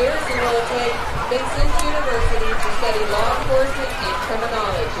graduation, Garrison will attend Vincent University to study law enforcement and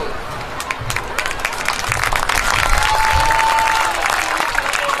criminology.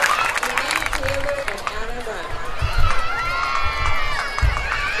 Elaine Taylor and Anna Run.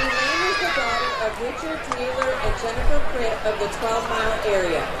 Elaine is the daughter of Richard Taylor and Jennifer Pritt of the 12-mile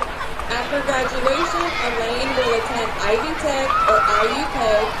area. After graduation, Elaine will attend Ivy Tech or IUK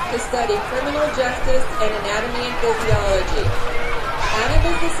to study criminal justice and anatomy and physiology. Adam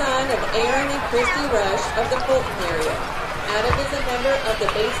is the son of Aaron and Christy Rush of the Fulton area. Adam is a member of the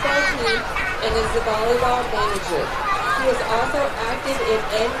baseball team and is the volleyball manager. He is also active in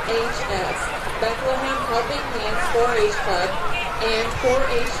NHS, Bethlehem Helping Hands 4-H Club, and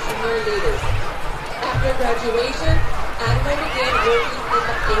 4-H Junior Leaders. After graduation, Adam will begin working in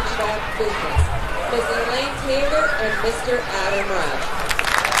the HVAC business. Ms. Elaine Taylor and Mr. Adam Rush.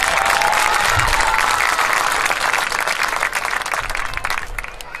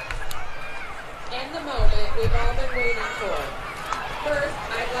 And the moment we've all been waiting for. First,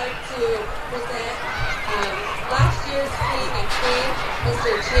 I'd like to present last year's king and queen,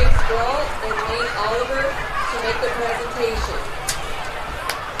 Mr. Chase Brault and Nate Oliver, to make the presentation.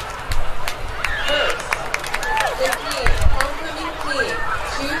 First, the king, homecoming king,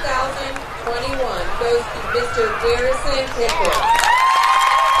 2021, goes to Mr. Garrison Pickle.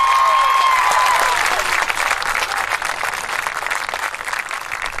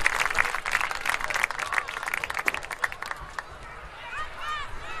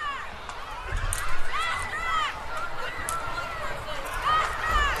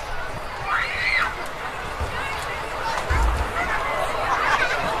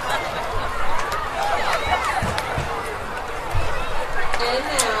 And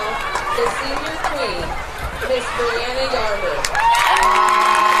now, the senior queen, Miss Brianna Yarber.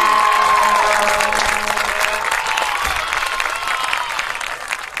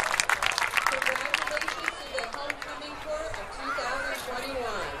 Congratulations to the homecoming court of 2021.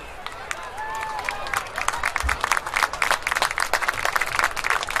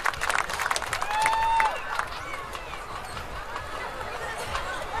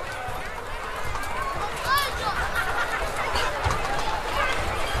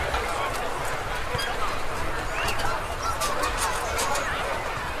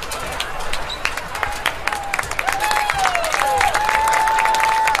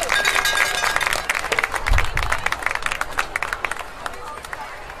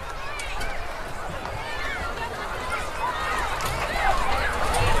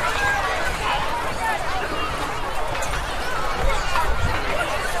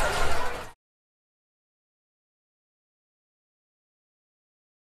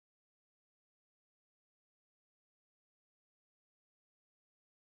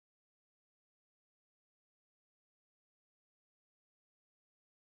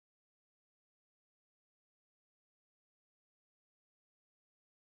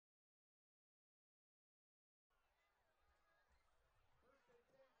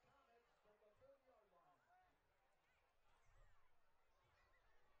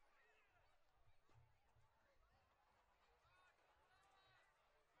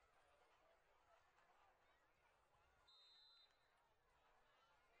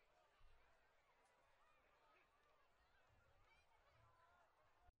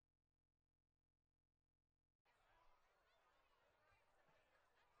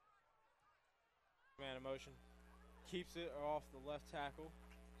 Man in motion. Keeps it off the left tackle.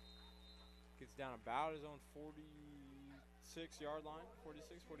 Gets down about his own 46-yard line.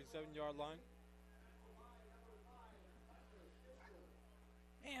 46, 47-yard line.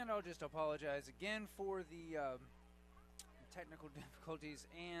 And I'll just apologize again for the technical difficulties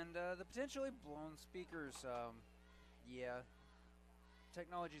and the potentially blown speakers. Yeah,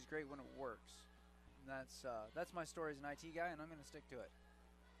 technology is great when it works. That's my story as an IT guy, and I'm going to stick to it.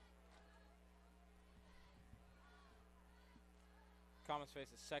 Comets face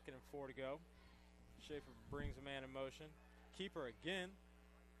a 2nd and 4 to go. Schaefer brings a man in motion. Keeper again.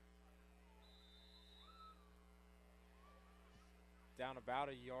 Down about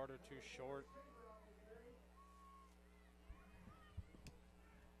a yard or two short.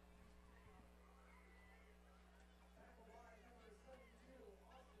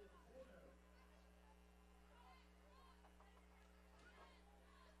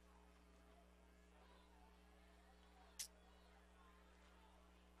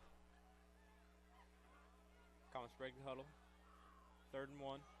 Comets break the huddle. 3rd and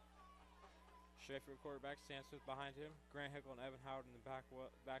 1. Schaefer quarterback, Sam Smith behind him. Grant Hickle and Evan Howard in the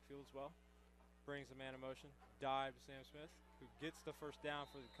backfield as well. Brings the man in motion. Dive to Sam Smith, who gets the first down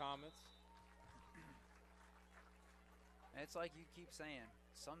for the Comets. It's like you keep saying,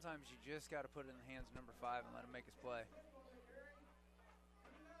 sometimes you just got to put it in the hands of number 5 and let him make his play.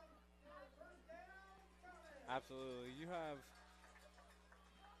 Absolutely. You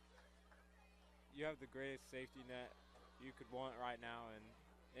have the greatest safety net you could want right now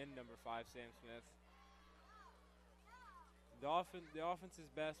in number 5, Sam Smith. The offense is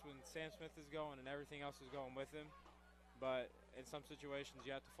best when Sam Smith is going and everything else is going with him. But in some situations,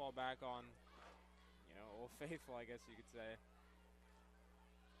 you have to fall back on, Old Faithful, I guess you could say.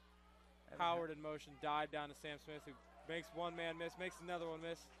 Howard in motion, dive down to Sam Smith, who makes one man miss, makes another one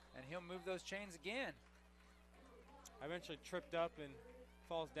miss. And he'll move those chains again. Eventually tripped up and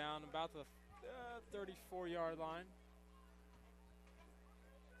falls down about the 34-yard line.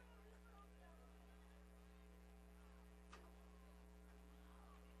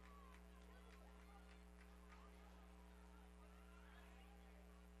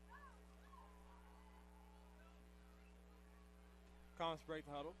 Comets break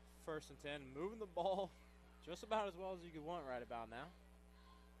the huddle. 1st and 10. Moving the ball just about as well as you could want right about now.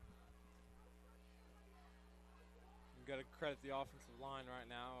 You've got to credit the offensive line right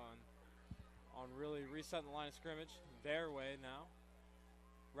now on really resetting the line of scrimmage their way now.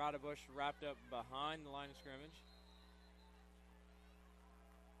 Rodebush wrapped up behind the line of scrimmage.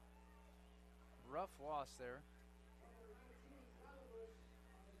 Rough loss there.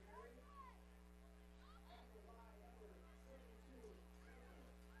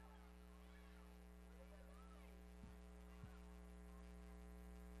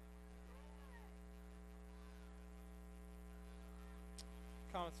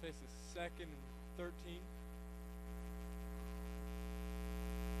 Comets face a 2nd and 13.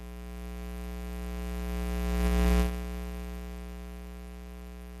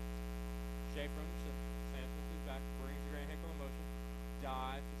 Shea from Sam Smith is back, brings Grant Hickle in motion,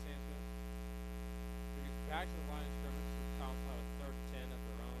 dive to Sam Smith. Brings back to the line of scrimmage, so the Comets have a 3rd and 10 at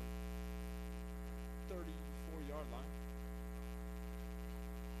their own 34-yard line.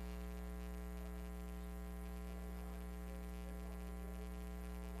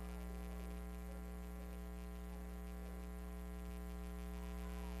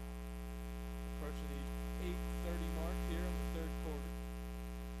 Approaching the 8:30 mark here in the 3rd quarter.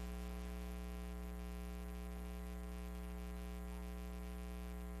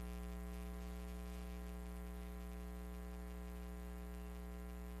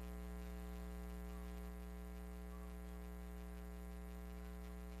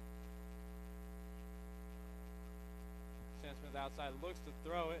 Sam Smith outside, looks to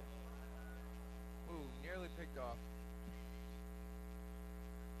throw it. Ooh, nearly picked off.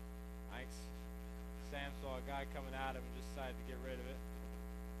 Thanks. Sam saw a guy coming at him and just decided to get rid of it.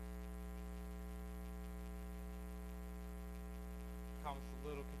 Comets a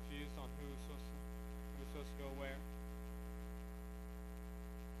little confused on who was supposed to go where.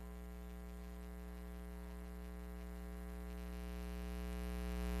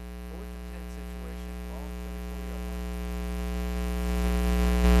 Fourth and 10 situation. Ball on 34-yard line.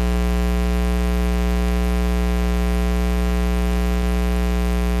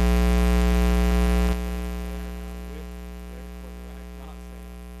 With their quarterback, not Sam.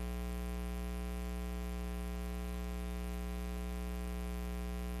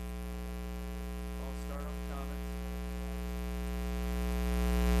 Ball start on the Comets.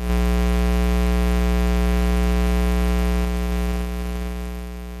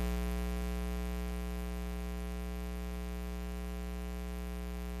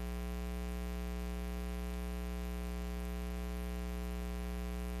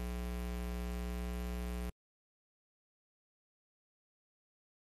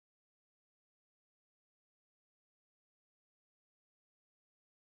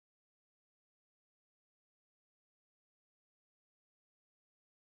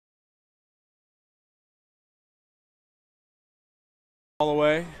 All the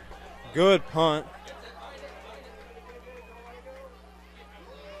way. Good punt.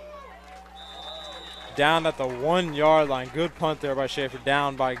 Down at the 1-yard line. Good punt there by Schaefer.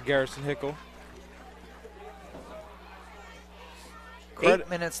 Down by Garrison Hickle. 8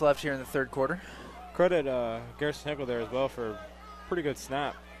 minutes left here in the 3rd quarter. Credit Garrison Hickle there as well for a pretty good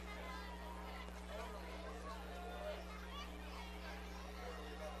snap.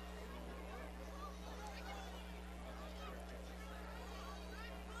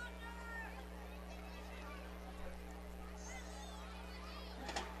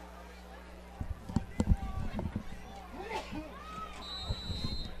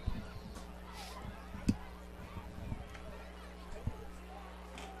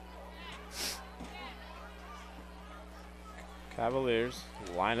 Cavaliers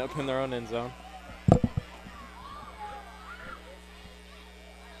line up in their own end zone.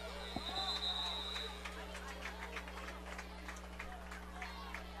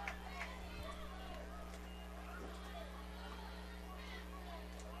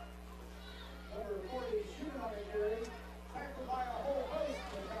 Number 40, shooting on a carry, tackled by a whole host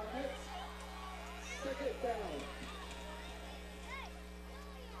of Comets. 2nd down.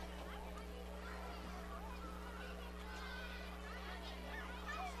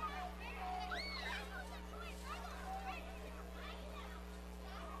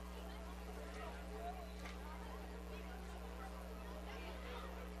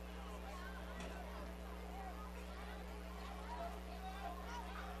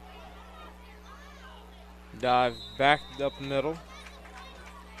 dive back up the middle.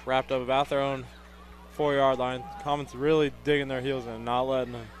 Wrapped up about their own 4-yard line. Comets really digging their heels in, not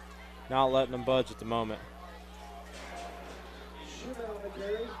letting them budge at the moment. Schumann on the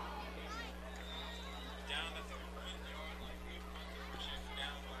carry.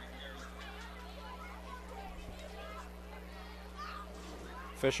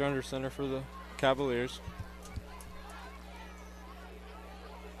 Fisher under center for the Cavaliers.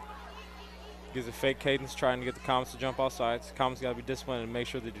 Gives a fake cadence, trying to get the Comets to jump off sides. Comets got to be disciplined and make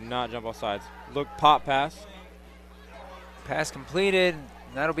sure they do not jump off sides. Look, pop pass. Pass completed.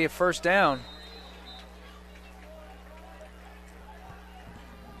 That'll be a first down.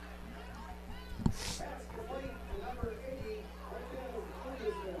 Pass complete to number 80, Raquel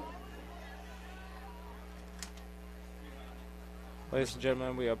Ferguson. Ladies and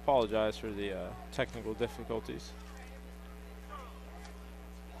gentlemen, we apologize for the technical difficulties.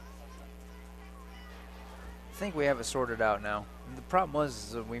 I think we have it sorted out now. The problem was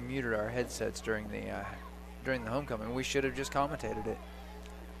is that we muted our headsets during the homecoming. We should have just commentated it.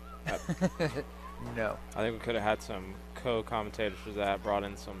 No. I think we could have had some co-commentators for that, brought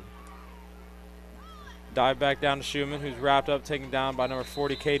in some. Dive back down to Schumann, who's wrapped up, taken down by number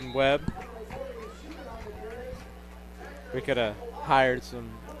 40, Caden Webb. We could have hired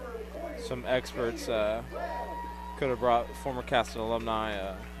some experts. Could have brought former Caston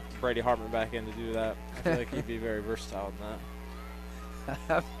alumni Brady Hartman back in to do that. I feel like he'd be very versatile in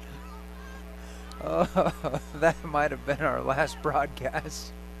that. Oh, that might have been our last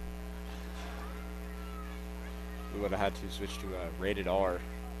broadcast. We would have had to switch to a rated R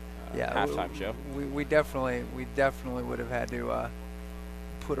halftime show. We definitely would have had to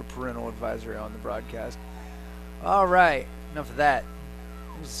put a parental advisory on the broadcast. All right, enough of that.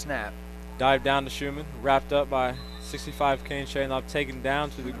 Here's a snap. Dive down to Schumann, wrapped up by 65 Kane Shadenlob, taken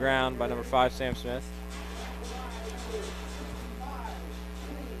down to the ground by number 5 Sam Smith.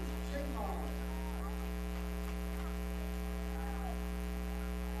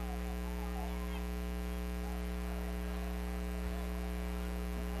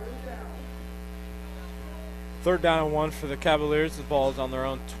 Third down and 1 for the Cavaliers. The ball is on their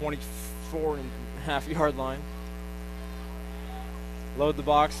own 24.5-yard line. Load the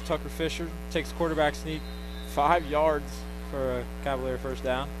box. Tucker Fisher takes quarterback sneak. 5 yards for a Cavalier first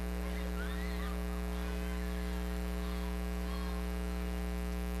down.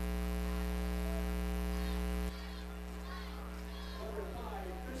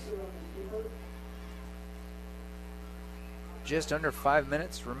 Just under 5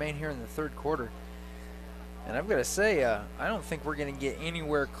 minutes remain here in the third quarter. And I've got to say, I don't think we're going to get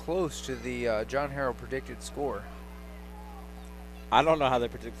anywhere close to the John Harrell predicted score. I don't know how they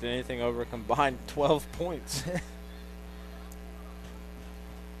predicted anything over a combined 12 points.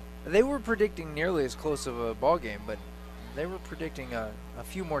 They were predicting nearly as close of a ball game, but they were predicting a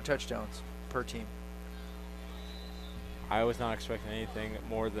few more touchdowns per team. I was not expecting anything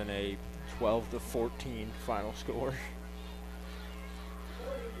more than a 12-14 final score.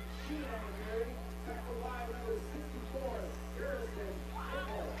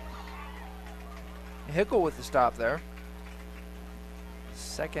 Hickle with the stop there.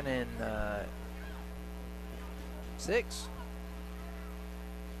 Second and 6.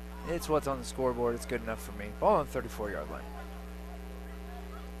 It's what's on the scoreboard. It's good enough for me. Ball on the 34-yard line.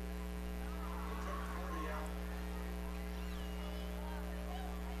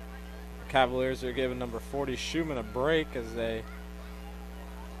 Cavaliers are giving number 40 Schumann a break as they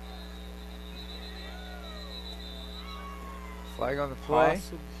flag on the play.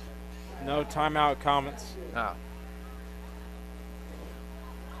 No timeout comments. Ah.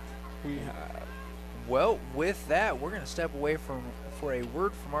 We have Well, with that, we're going to step away for a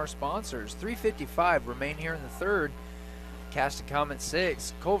word from our sponsors. 3:55 remain here in the third. Caston Comets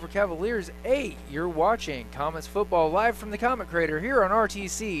 6, Culver Cavaliers 8. You're watching Comets football live from the Comet Crater here on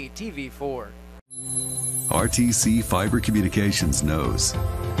RTC TV4. RTC Fiber Communications knows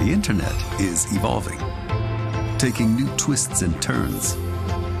the internet is evolving, taking new twists and turns.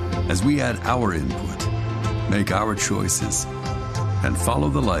 As we add our input, make our choices, and follow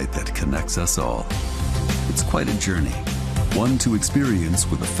the light that connects us all. It's quite a journey, one to experience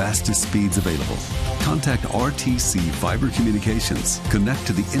with the fastest speeds available. Contact RTC Fiber Communications. Connect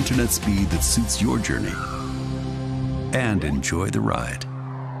to the internet speed that suits your journey and enjoy the ride.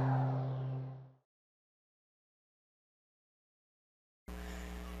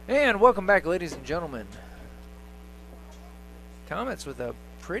 And welcome back, ladies and gentlemen. Comets with a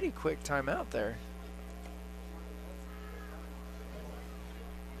pretty quick timeout there.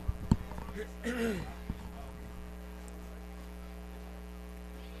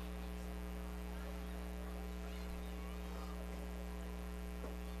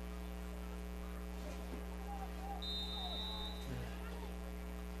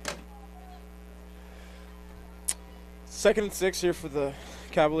 Second and 6 here for the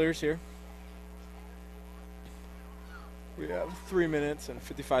Cavaliers here. We have 3 minutes and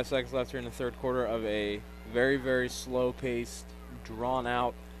 55 seconds left here in the third quarter of a very, very slow-paced,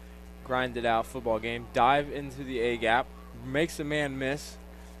 drawn-out, grinded-out football game. Dive into the A-gap. Makes a man miss.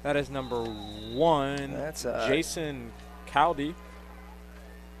 That is number 1. That's Jason Cowdy.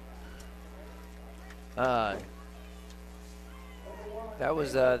 That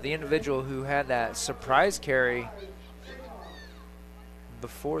was the individual who had that surprise carry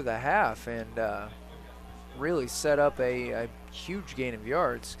before the half and really set up a huge gain of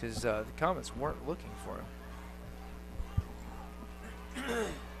yards because the Comets weren't looking for him.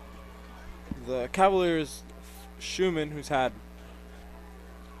 The Cavaliers, Schumann, who's had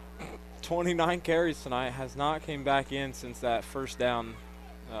 29 carries tonight, has not came back in since that first down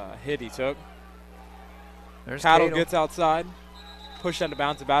hit he took. There's Cattle Cadle. gets outside, pushed out of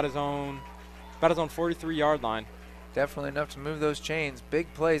bounds about his own 43-yard line. Definitely enough to move those chains.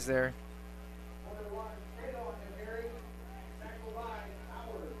 Big plays there.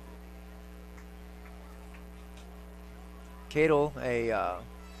 Cadle, a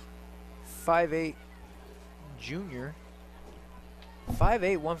 5'8 junior.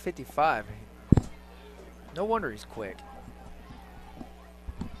 5'8", 155. No wonder he's quick.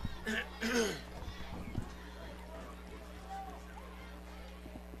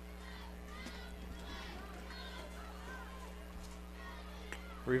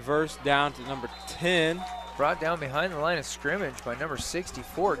 Reverse down to number 10. Brought down behind the line of scrimmage by number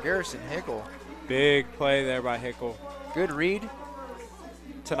 64, Garrison Hickle. Big play there by Hickle. Good read.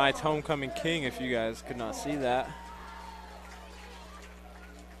 Tonight's homecoming king, if you guys could not see that.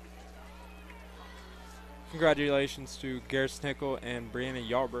 Congratulations to Garrison Hickle and Brianna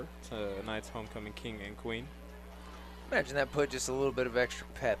Yarber, tonight's homecoming king and queen. Imagine that put just a little bit of extra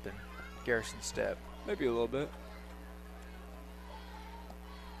pep in Garrison's step. Maybe a little bit.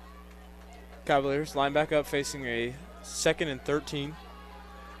 Cavaliers line back up facing a 2nd and 13.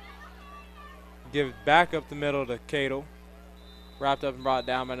 Give back up the middle to Cadle. Wrapped up and brought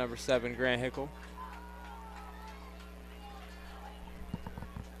down by number 7, Grant Hickle.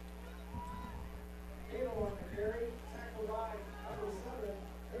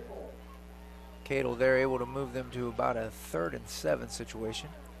 Cadle there able to move them to about a 3rd and 7 situation.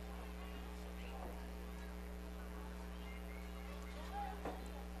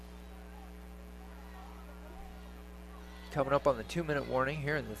 Coming up on the 2-minute warning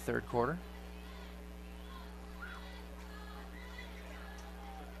here in the third quarter.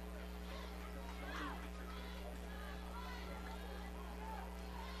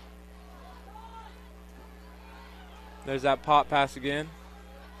 There's that pop pass again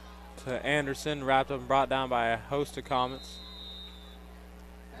to Anderson, wrapped up and brought down by a host of Comets.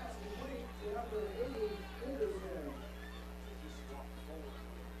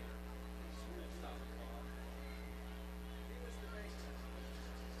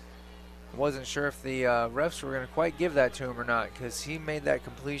 Wasn't sure if the refs were going to quite give that to him or not because he made that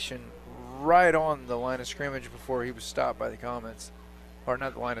completion right on the line of scrimmage before he was stopped by the Comets. Or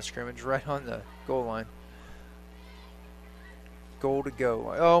not the line of scrimmage, right on the goal line. Goal to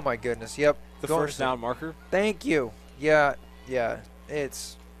go. Oh my goodness, yep. The first down marker. Thank you. Yeah,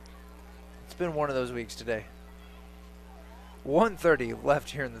 it's been one of those weeks today. 1:30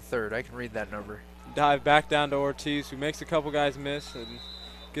 left here in the third. I can read that number. Dive back down to Ortiz, who makes a couple guys miss and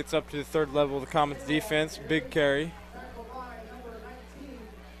gets up to the third level of the Comets defense. Big carry.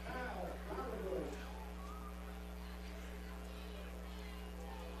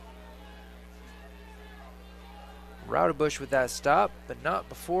 Roudebush with that stop, but not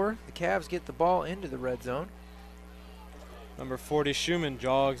before the Cavs get the ball into the red zone. Number 40, Schumann,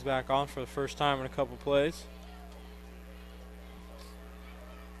 jogs back on for the first time in a couple plays.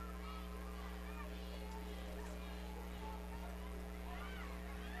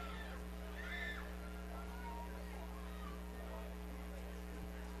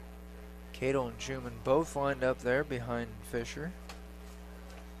 Cadle and Schumann both lined up there behind Fisher.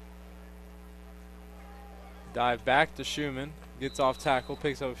 Dive back to Schumann, gets off tackle,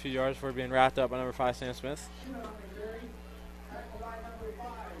 picks up a few yards before being wrapped up by number 5, Sam Smith.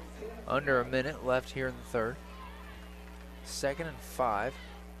 Under a minute left here in the third. 2nd and 5.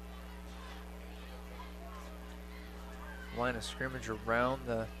 Line of scrimmage around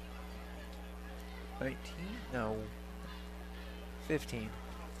the 19? No, 15.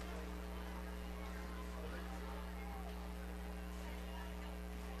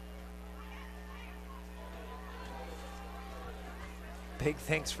 Big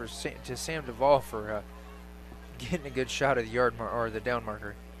thanks to Sam Duvall for getting a good shot of the yard or the down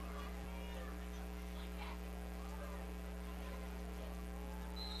marker.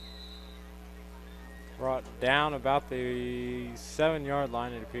 down about the 7-yard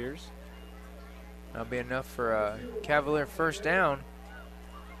line, it appears. That'll be enough for a Cavalier first down.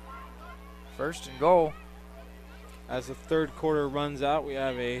 First and goal. As the third quarter runs out, we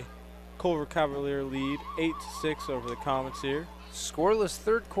have a Culver Cavalier lead, 8-6 over the Comets here. Scoreless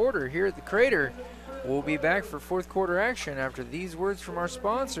third quarter here at the Crater. We'll be back for fourth quarter action after these words from our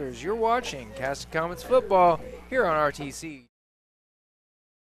sponsors. You're watching Caston Comets football here on RTC.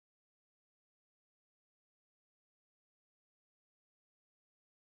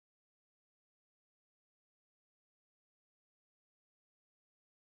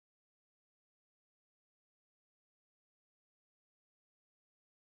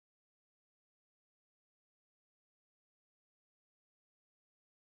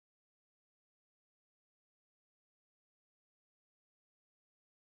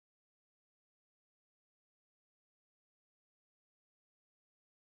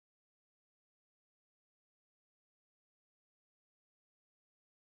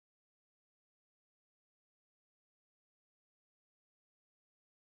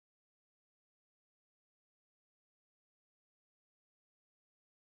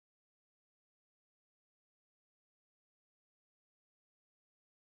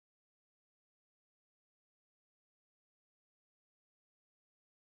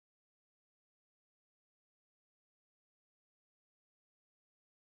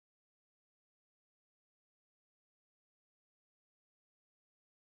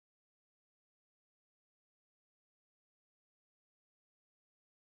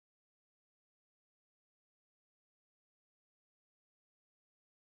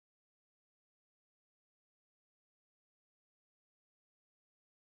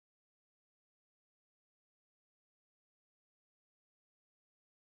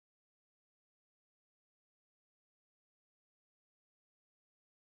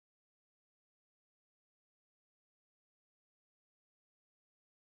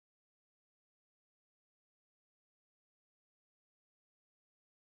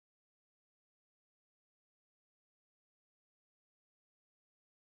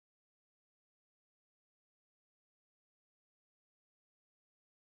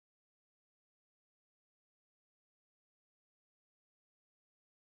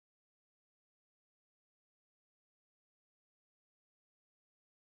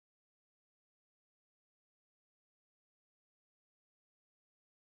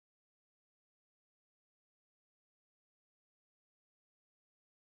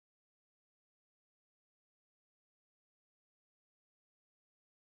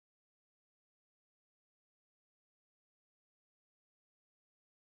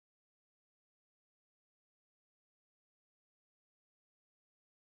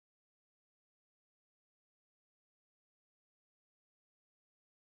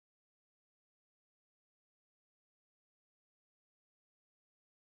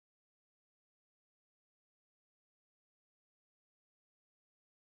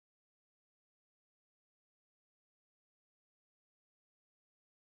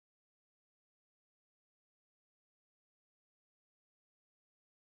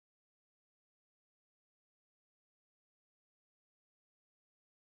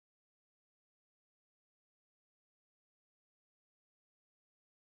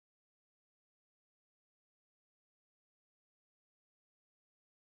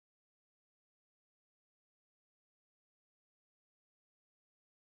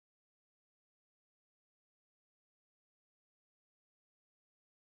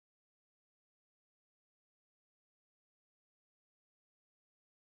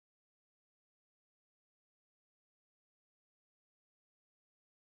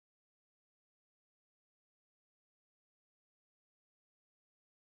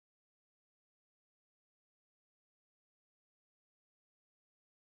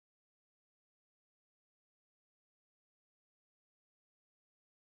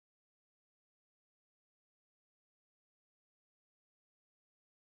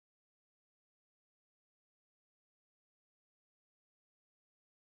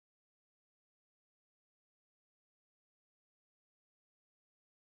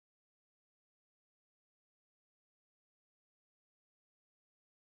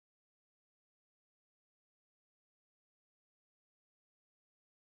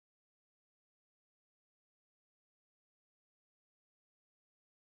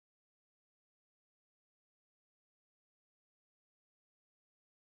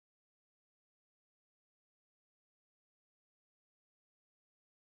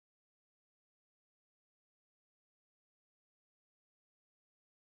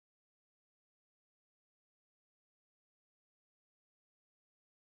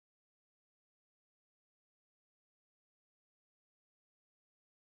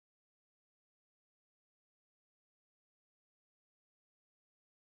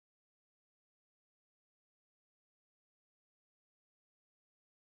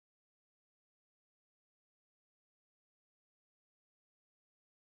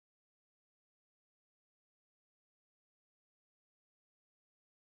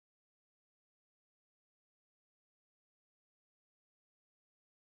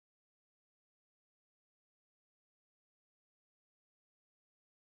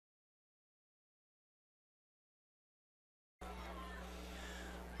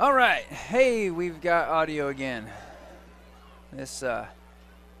 All right. Hey, we've got audio again. This,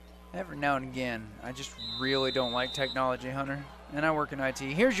 every now and again, I just really don't like technology, Hunter. And I work in IT.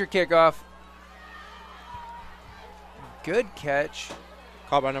 Here's your kickoff. Good catch.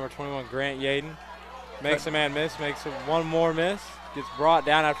 Caught by number 21, Grant Yaden. Makes a man miss, makes one more miss. Gets brought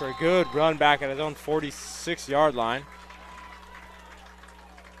down after a good run back at his own 46-yard line.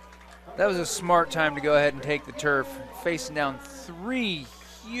 That was a smart time to go ahead and take the turf, facing down 3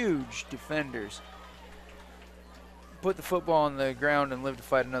 huge defenders. Put the football on the ground and live to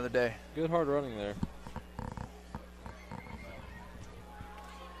fight another day. Good hard running there.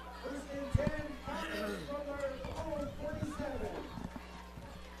 First and 10, Culver from their own 47.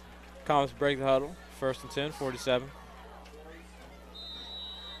 Comets break the huddle. First and 10, 47.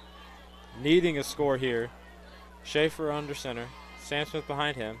 Needing a score here. Schaefer under center. Sam Smith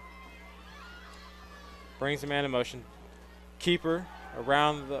behind him. Brings the man in motion. Keeper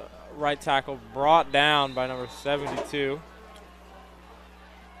around the right tackle. Brought down by number 72.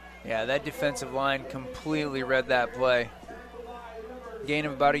 Yeah, that defensive line completely read that play. Gain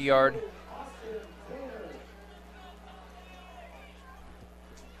of about a yard.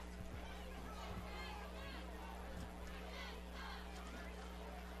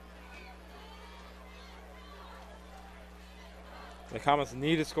 The Comets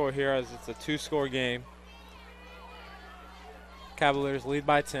need a score here as it's a 2-score game. Cavaliers lead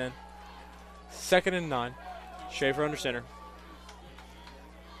by 10. 2nd and 9. Schaefer under center.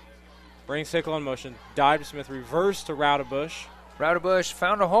 Brings Hickle in motion. Dive to Smith. Reverse to Roudabush. Roudabush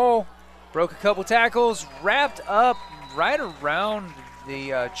found a hole. Broke a couple tackles. Wrapped up right around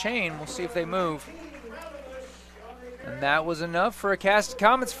the chain. We'll see if they move. And that was enough for a Caston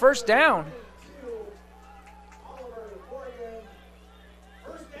Comets first down.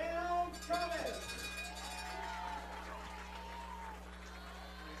 First down, Comets.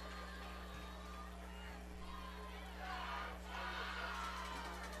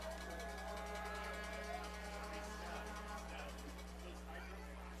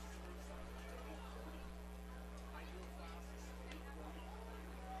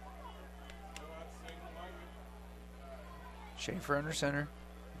 Schaefer under center.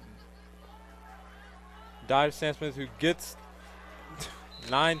 Dive Sam Smith, who gets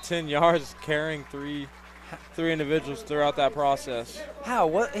 9-10 yards carrying three individuals throughout that process. How?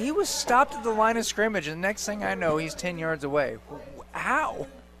 What? He was stopped at the line of scrimmage, and the next thing I know, he's 10 yards away. How?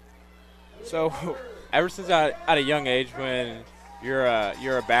 So, ever since at a young age, when you're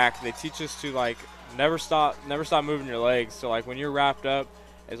a back, they teach us to like never stop moving your legs. So like when you're wrapped up,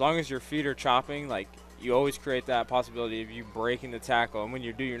 as long as your feet are chopping, like you always create that possibility of you breaking the tackle. And when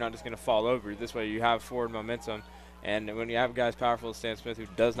you do, you're not just going to fall over. This way, you have forward momentum. And when you have guys powerful as Stan Smith, who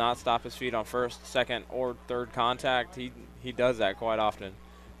does not stop his feet on first, second, or third contact, he does that quite often.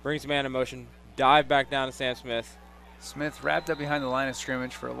 Brings the man in motion, dive back down to Sam Smith. Smith wrapped up behind the line of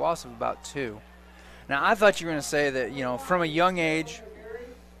scrimmage for a loss of about 2. Now, I thought you were going to say that, you know, from a young age,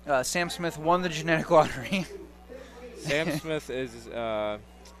 Sam Smith won the genetic lottery. Sam Smith is,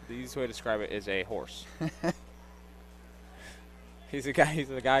 the easiest way to describe it is a horse. He's the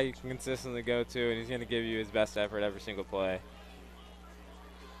guy you can consistently go to, and he's going to give you his best effort every single play.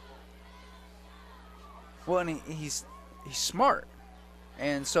 Well, and he's smart,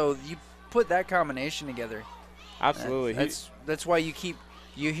 and so you put that combination together. Absolutely. That's why you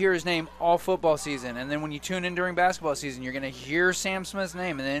hear his name all football season, and then when you tune in during basketball season, you're going to hear Sam Smith's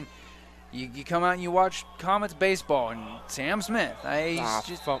name, and then you come out and you watch Comets baseball, and Sam Smith. The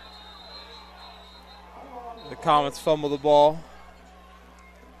Comets fumble the ball.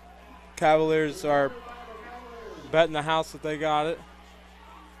 Cavaliers are betting the house that they got it.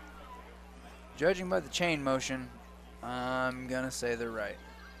 Judging by the chain motion, I'm going to say they're right.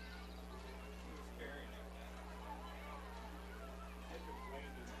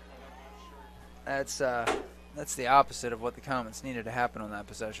 That's the opposite of what the Comets needed to happen on that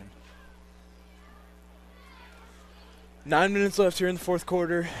possession. 9 minutes left here in the fourth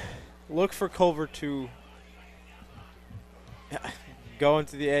quarter. Look for Culver to go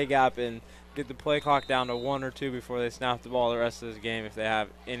into the A gap and get the play clock down to 1 or 2 before they snap the ball the rest of this game if they have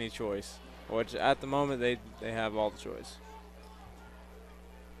any choice. Which at the moment they have all the choice.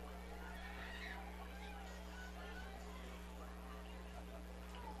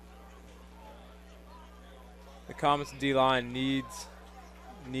 The Comets D-line needs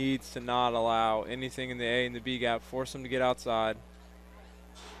to not allow anything in the A and the B gap. Force them to get outside.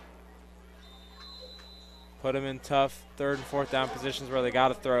 Put them in tough 3rd and 4th down positions where they got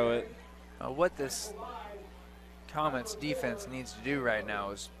to throw it. What this Comets defense needs to do right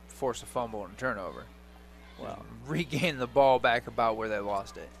now is force a fumble and turnover. well, regain the ball back about where they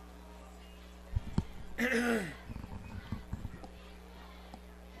lost it.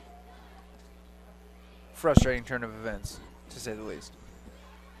 Frustrating turn of events, to say the least.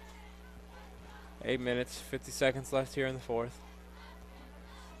 8 minutes, 50 seconds left here in the fourth.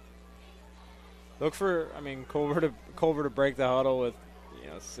 Look for, Culver to break the huddle with,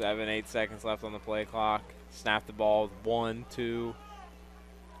 7, 8 seconds left on the play clock. Snap the ball with 1, 2.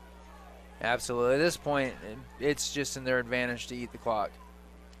 Absolutely. At this point, it's just in their advantage to eat the clock.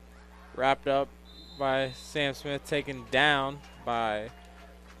 Wrapped up by Sam Smith, taken down by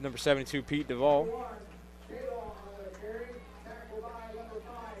number 72, Pete Duvall.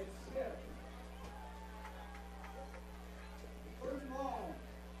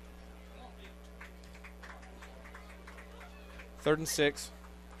 Third and 6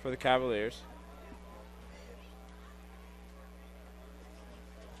 for the Cavaliers.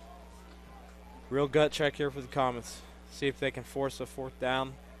 Real gut check here for the Comets. See if they can force a fourth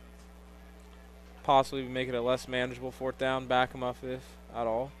down. Possibly make it a less manageable fourth down. Back them up if at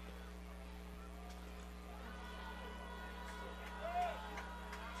all.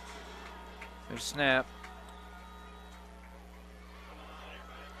 There's snap.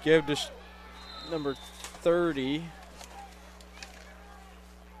 Give to number 30.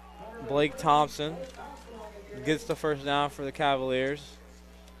 Blake Thompson gets the first down for the Cavaliers.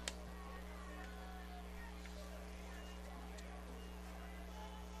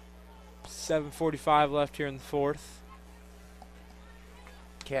 .7:45 left here in the fourth.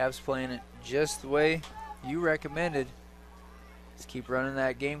 Cavs playing it just the way you recommended. Just keep running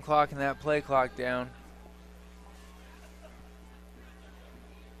that game clock and that play clock down.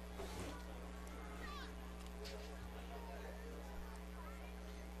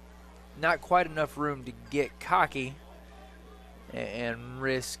 Not quite enough room to get cocky and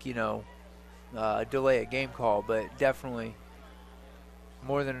risk, delay a game call, but definitely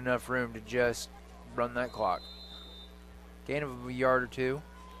more than enough room to just run that clock. Gain of a yard or two.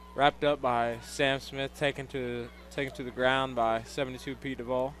 Wrapped up by Sam Smith, taken to the ground by 72 Pete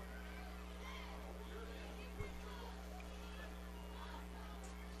Duvall.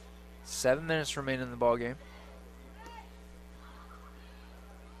 Seven minutes remain in the ball game.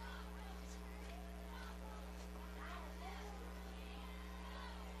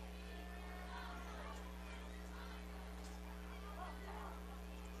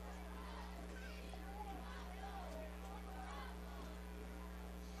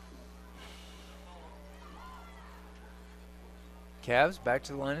 Cavs back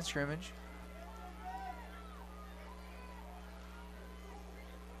to the line of scrimmage.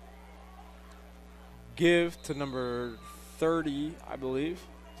 Give to number 30, I believe,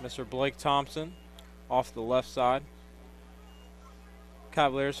 Mr. Blake Thompson, off the left side.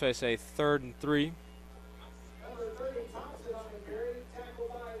 Cavaliers face a 3rd and 3. Number 30, Thompson on the carry, tackled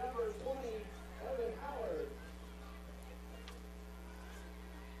by number 20, Evan Howard.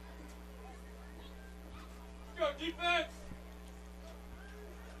 Go defense!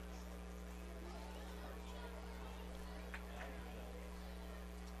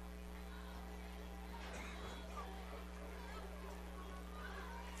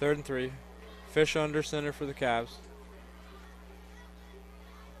 Third and 3. Fish under center for the Cavs.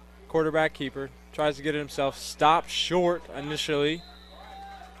 Quarterback keeper tries to get it himself. Stopped short initially.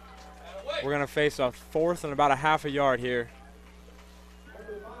 We're going to face a 4th and about a half a yard here.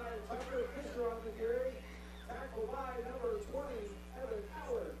 Number 5, Tucker Fisher on the carry, tackled by number 20, Evan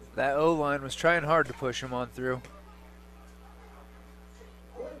Howard. That O-line was trying hard to push him on through.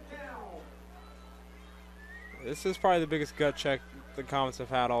 Fourth down. This is probably the biggest gut check the Comets have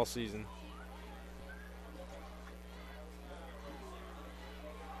had all season.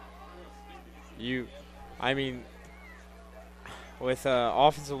 With an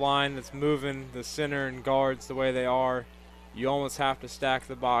offensive line that's moving the center and guards the way they are, you almost have to stack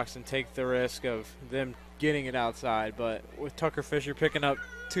the box and take the risk of them getting it outside. But with Tucker Fisher picking up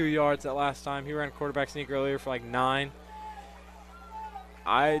 2 yards that last time, he ran a quarterback sneak earlier for like 9.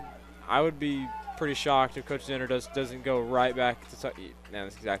 I would be pretty shocked if Coach Zinner doesn't go right back to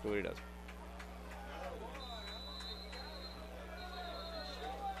that's exactly what he does.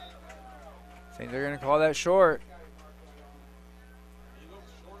 I think they're going to call that short.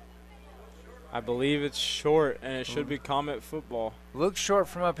 I believe it's short, and it should be Comet football. Looks short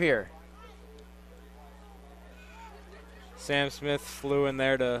from up here. Sam Smith flew in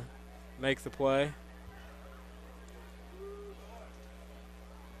there to make the play.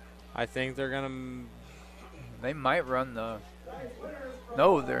 I think they're going to... They might run the...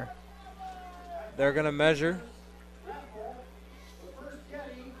 No, they're They're going to measure. The first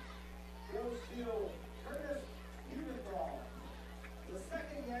carry goes to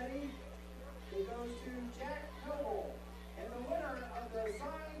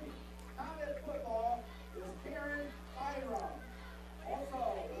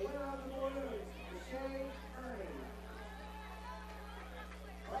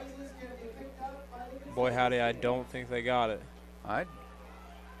boy, howdy, I don't think they got it.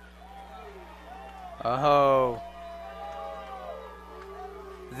 Oh.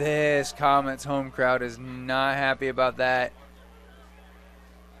 This Comets home crowd is not happy about that.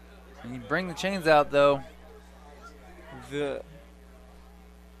 And you bring the chains out, though.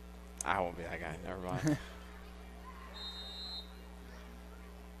 I won't be that guy. Never mind.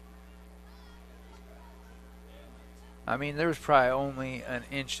 I mean, there was probably only an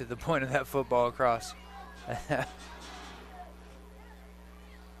inch to the point of that football across.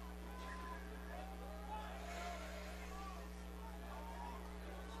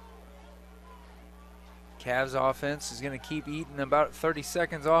 Cavs offense is going to keep eating about 30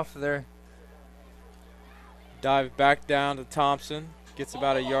 seconds off of there. Dive back down to Thompson. Gets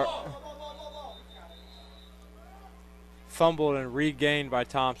about a yard. Fumbled and regained by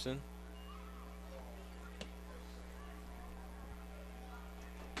Thompson.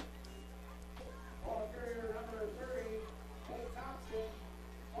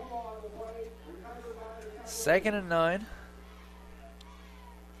 Second and 9.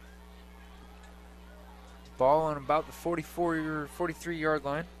 Ball on about the 43-yard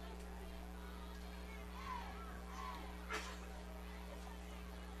line.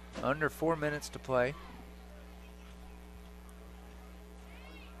 Under 4 minutes to play.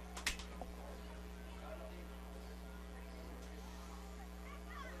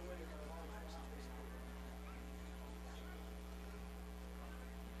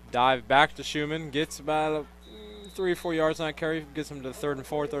 Dive back to Schumann. Gets about 3 or 4 yards on that carry. Gets him to 3rd and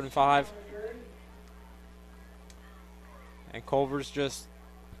 4, 3rd and 5. And Culver's just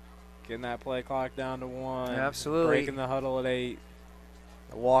getting that play clock down to 1. Absolutely. Breaking the huddle at 8.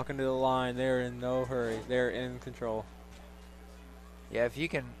 Walking to the line. They're in no hurry. They're in control. Yeah, if you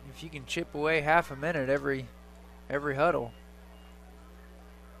can chip away half a minute every huddle.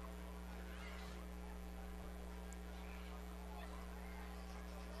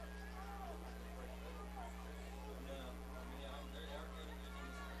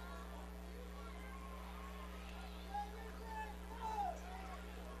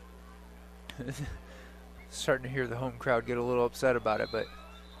 Starting to hear the home crowd get a little upset about it, but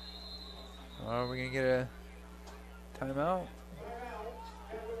are we going to get a timeout?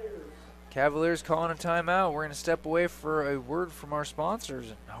 Cavaliers calling a timeout. We're going to step away for a word from our sponsors,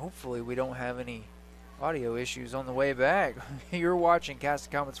 and hopefully we don't have any audio issues on the way back. You're watching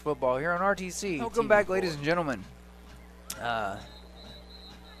Caston Comets football here on RTC. Welcome back, ladies and gentlemen.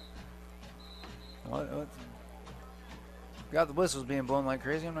 What? Got the whistles being blown like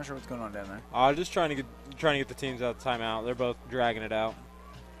crazy. I'm not sure what's going on down there. Just trying to get the teams out of timeout. They're both dragging it out.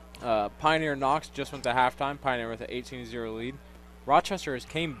 Pioneer Knox just went to halftime. Pioneer with an 18-0 lead. Rochester has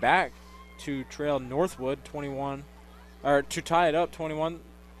came back to trail Northwood to tie it up 21-21.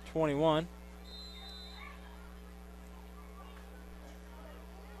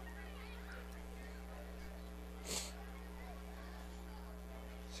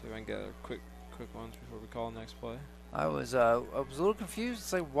 See if I can get a quick ones before we call the next play. I was a little confused.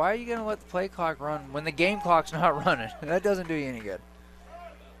 It's like, why are you going to let the play clock run when the game clock's not running? That doesn't do you any good.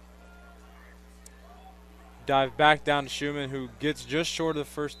 Dive back down to Schumann, who gets just short of the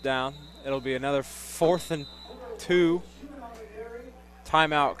first down. It'll be another 4th and 2.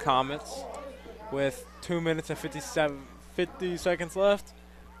 Timeout Comets with 2 minutes and 50 seconds left.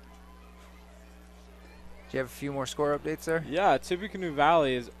 Do you have a few more score updates there? Yeah, Tippecanoe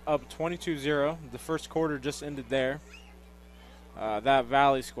Valley is up 22-0. The first quarter just ended there. That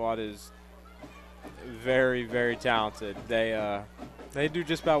Valley squad is very, very talented. They do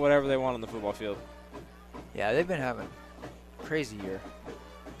just about whatever they want on the football field. Yeah, they've been having a crazy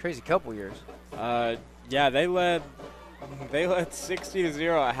couple years. Yeah, they led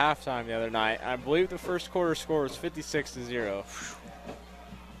 60-0 at halftime the other night. I believe the first quarter score was 56-0.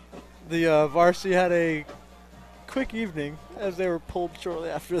 The Varsity had a quick evening as they were pulled shortly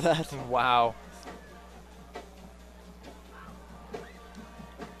after that. Wow.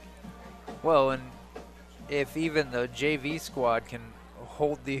 Well, and if even the JV squad can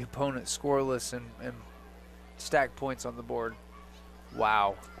hold the opponent scoreless and stack points on the board,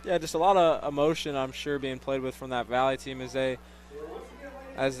 wow. Yeah, just a lot of emotion, I'm sure, being played with from that Valley team as they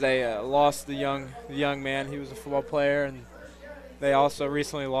lost the young man. He was a football player, and they also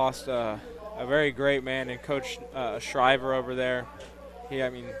recently lost a very great man in Coach Shriver over there. He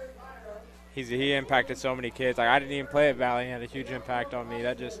impacted so many kids. Like, I didn't even play at Valley. He had a huge impact on me.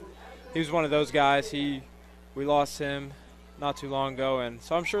 He was one of those guys. We lost him not too long ago, and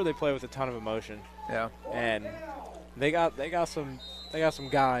so I'm sure they play with a ton of emotion. Yeah. And they got some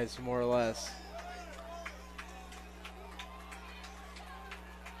guys, more or less.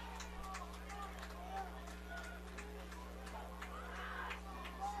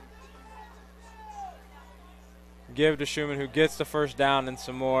 Give to Schumann, who gets the first down and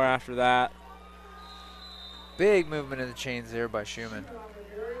some more after that. Big movement in the chains there by Schumann.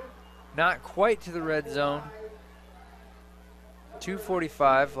 Not quite to the red zone.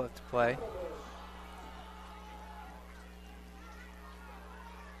 2:45 left to play.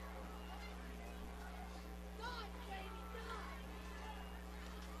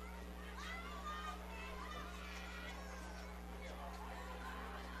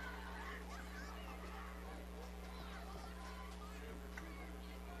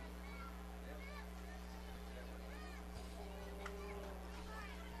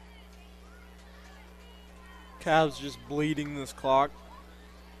 Cavs just bleeding this clock.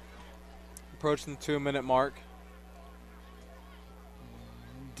 Approaching the 2-minute mark.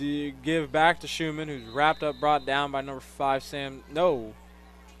 Do you give back to Schumann, who's wrapped up, brought down by number 5, Sam. No.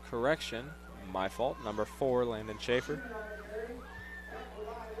 Correction. My fault. Number 4, Landon Schaefer.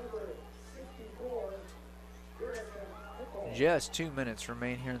 Just 2 minutes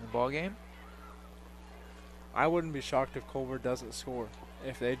remain here in the ballgame. I wouldn't be shocked if Culver doesn't score,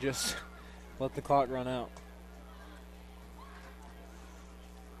 if they just let the clock run out.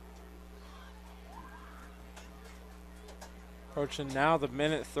 Approaching now the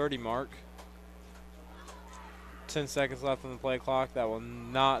minute 30 mark. 10 seconds left on the play clock. That will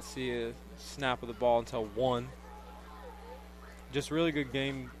not see a snap of the ball until 1. Just really good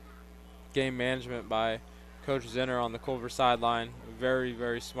game management by Coach Zinner on the Culver sideline. Very,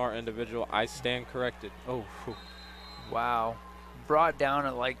 very smart individual. I stand corrected. Oh, whew. Wow. Brought down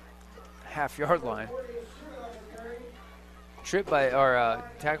at like half-yard line. Tripped by, or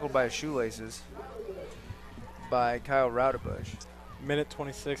tackled by his shoelaces by Kyle Raudebush. Minute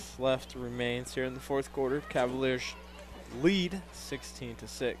 26 left remains here in the fourth quarter. Cavaliers lead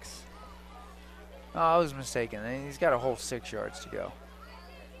 16-6. Oh, I was mistaken. He's got a whole 6 yards to go.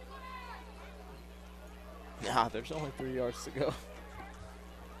 Nah, there's only 3 yards to go.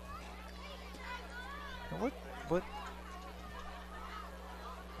 What?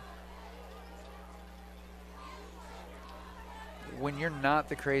 When you're not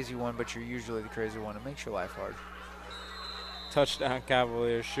the crazy one, but you're usually the crazy one, it makes your life hard. Touchdown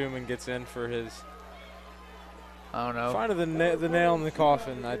Cavaliers. Schumann gets in for his, I don't know. finally the nail in the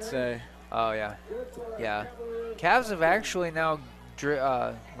coffin, I'd say. Oh, yeah. Yeah. Cavs have actually now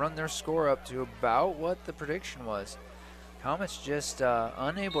run their score up to about what the prediction was. Comets just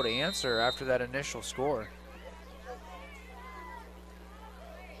unable to answer after that initial score.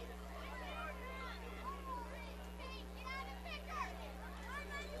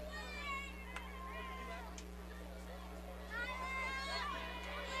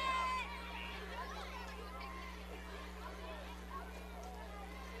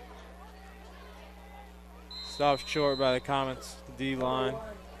 Stopped short by the Comets D-line.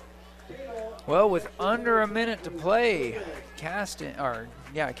 Well, with under a minute to play, Caston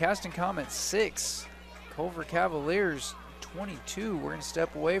Comets 6, Culver Cavaliers 22. We're going to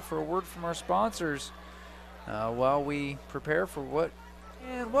step away for a word from our sponsors while we prepare for what.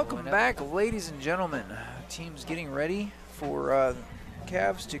 And welcome back, ladies and gentlemen. Team's getting ready for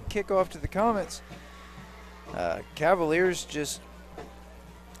Cavs to kick off to the Comets. Cavaliers just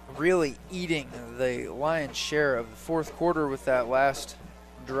really eating the lion's share of the fourth quarter with that last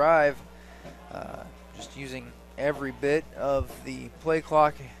drive. Just using every bit of the play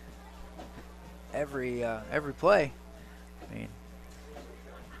clock, every play. I mean,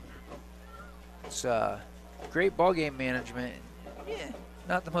 it's great ball game management. Yeah,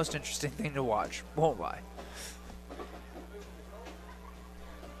 not the most interesting thing to watch, won't lie.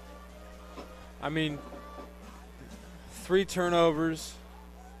 I mean, 3 turnovers,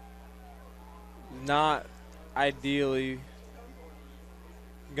 not ideally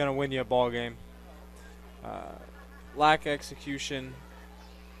going to win you a ball game. Lack execution,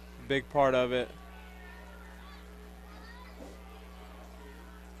 big part of it.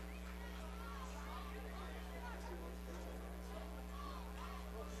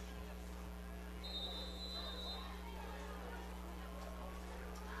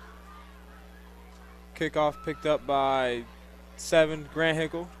 Kickoff picked up by 7, Grant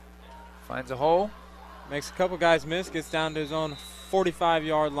Hickle. Finds a hole. Makes a couple guys miss, gets down to his own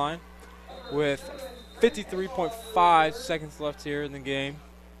 45-yard line with 53.5 seconds left here in the game.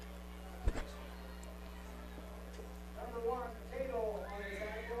 Number 1, Cato on his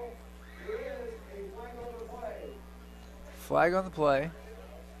ankle. There is a flag on the play. Flag on the play.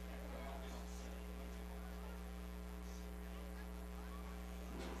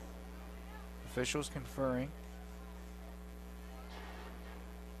 Officials conferring.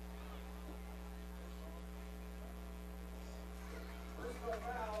 Personal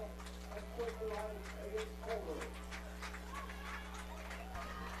foul, unsportsmanlike against Culver.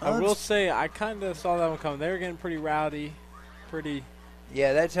 I will say I kind of saw that one coming. They were getting pretty rowdy, pretty.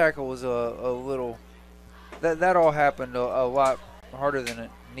 Yeah, that tackle was a little. That all happened a lot harder than it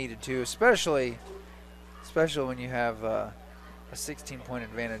needed to, especially when you have a 16-point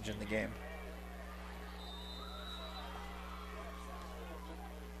advantage in the game.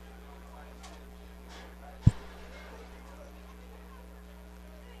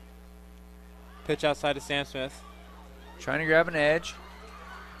 Pitch outside to Sam Smith. Trying to grab an edge.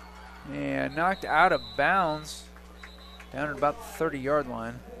 And knocked out of bounds down at about the 30-yard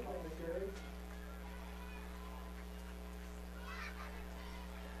line.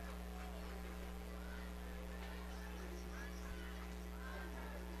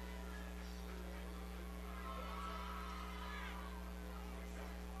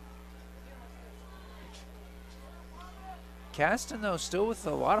 Caston, though, still with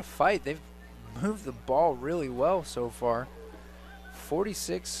a lot of fight. They've moved the ball really well so far.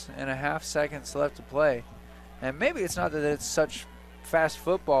 46.5 seconds left to play. And maybe it's not that it's such fast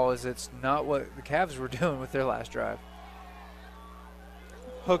football as it's not what the Cavs were doing with their last drive.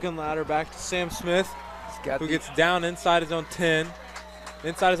 Hook and ladder back to Sam Smith, who gets down inside his own 10,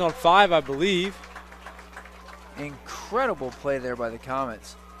 inside his own 5, I believe. Incredible play there by the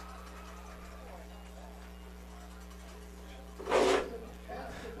Comets.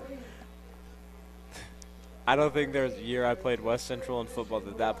 I don't think there was a year I played West Central in football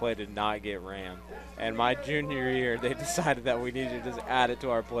that play did not get ran. And my junior year, they decided that we needed to just add it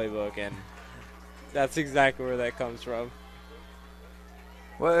to our playbook, and that's exactly where that comes from.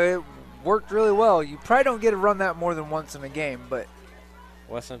 Well, it worked really well. You probably don't get to run that more than once in a game, but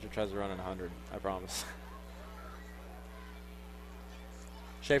West Central tries to run in 100, I promise.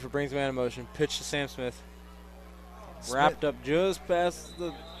 Schaefer brings man in motion. Pitch to Sam Smith. Wrapped up just past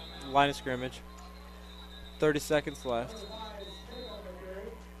the line of scrimmage. 30 seconds left.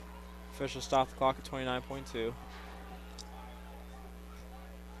 Official stop the clock at 29.2.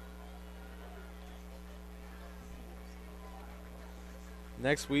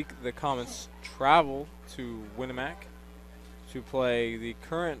 Next week, the Comets travel to Winnemac to play the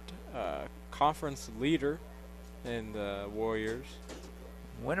current conference leader in the Warriors.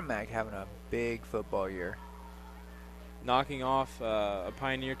 Winnemac having a big football year. Knocking off a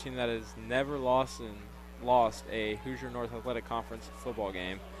Pioneer team that has never lost a Hoosier North Athletic Conference football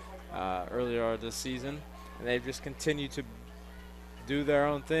game earlier this season. And they've just continued to do their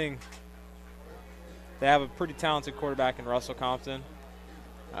own thing. They have a pretty talented quarterback in Russell Compton.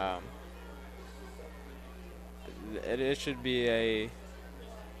 It should be a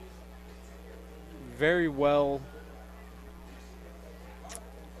very well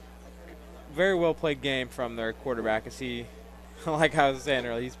played game from their quarterback, as he, like I was saying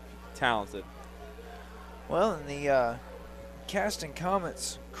earlier, he's talented. Well, in the Caston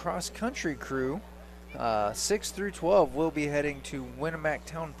Comets cross-country crew, 6 through 12 will be heading to Winnemac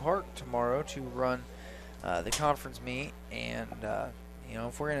Town Park tomorrow to run the conference meet. And, you know,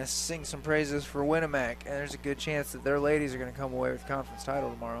 if we're going to sing some praises for Winnemac, and there's a good chance that their ladies are going to come away with the conference title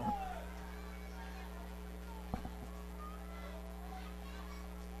tomorrow.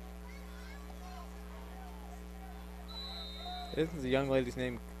 Isn't the young lady's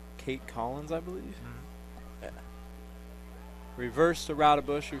name Kate Collins, I believe? Mm-hmm. Yeah. Reverse to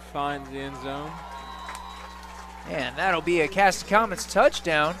Roudabush, who finds the end zone. And that'll be a Caston Comets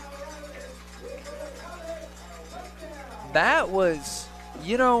touchdown. That was,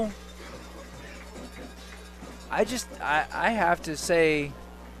 you know, I have to say,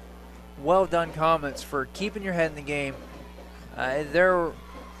 well done, Comets, for keeping your head in the game.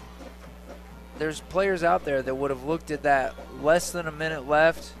 There's players out there that would have looked at that less than a minute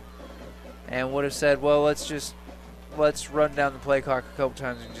left and would have said, well, let's run down the play clock a couple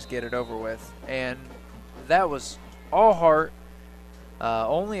times and just get it over with. And that was all heart.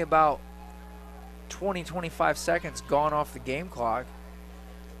 Only about 20-25 seconds gone off the game clock.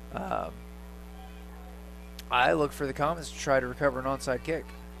 I look for the Comets to try to recover an onside kick.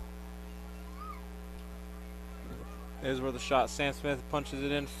 Here's where the shot. Sam Smith punches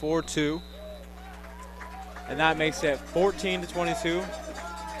it in 4-2. And that makes it 14-22.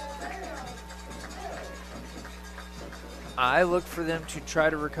 I look for them to try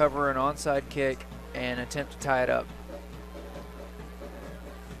to recover an onside kick and attempt to tie it up.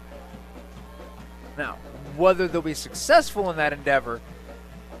 Now, whether they'll be successful in that endeavor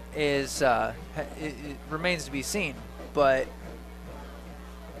is it remains to be seen. But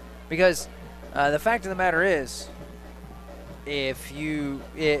because the fact of the matter is, if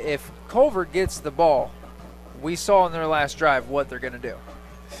Culver gets the ball, we saw in their last drive what they're going to do.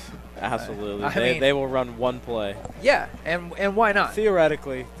 Absolutely. They will run one play. Yeah, and why not?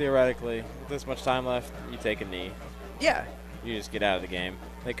 Theoretically, with this much time left, you take a knee. Yeah. You just get out of the game.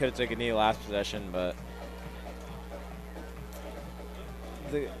 They could have taken a knee last possession, but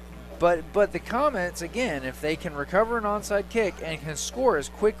But the Comets, again, if they can recover an onside kick and can score as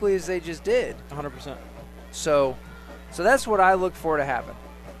quickly as they just did. 100%. So that's what I look for to happen.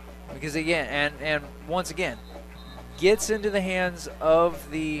 Because again, and once again, gets into the hands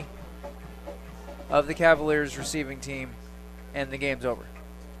of the Cavaliers receiving team, and the game's over.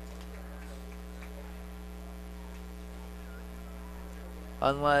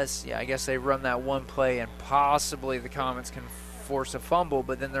 Unless, I guess they run that one play and possibly the Comets can force a fumble,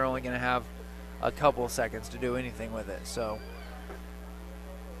 but then they're only going to have a couple of seconds to do anything with it. So,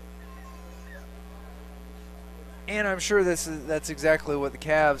 and I'm sure that's exactly what the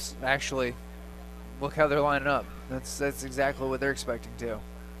Cavs actually look how they're lining up. That's exactly what they're expecting too.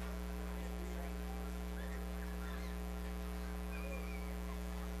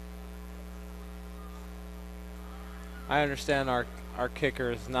 I understand our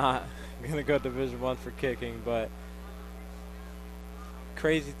kicker is not going to go Division I for kicking, but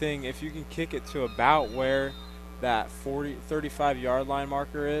crazy thing, if you can kick it to about where that 35-yard line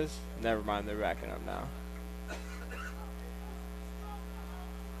marker is, never mind, they're backing up now.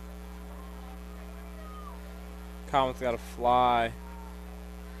 Colin's got to fly.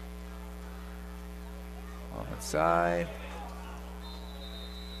 Onside.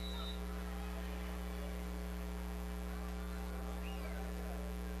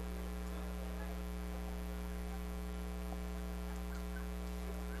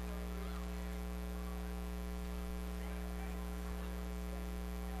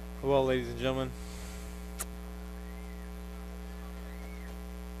 Well, ladies and gentlemen,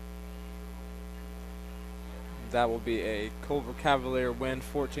 that will be a Culver Cavalier win,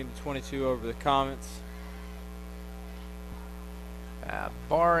 14-22 over the Comets.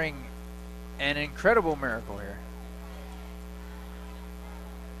 Barring an incredible miracle here.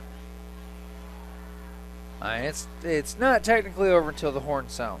 It's not technically over until the horn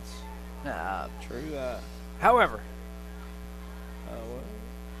sounds. True that. However, What?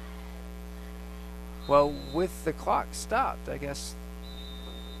 well, with the clock stopped, I guess.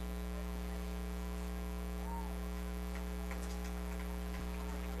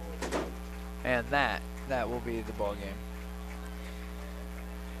 And that will be the ball game.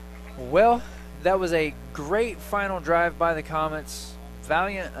 Well, that was a great final drive by the Comets.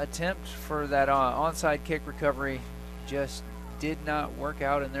 Valiant attempt for that onside kick recovery. Just did not work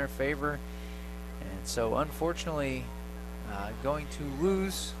out in their favor. And so, unfortunately, going to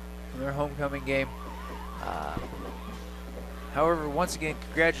lose their homecoming game. However, once again,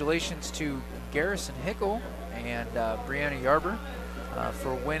 congratulations to Garrison Hickle and Brianna Yarber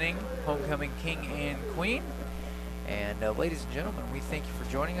for winning Homecoming King and Queen. And ladies and gentlemen, we thank you for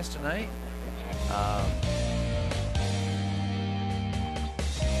joining us tonight.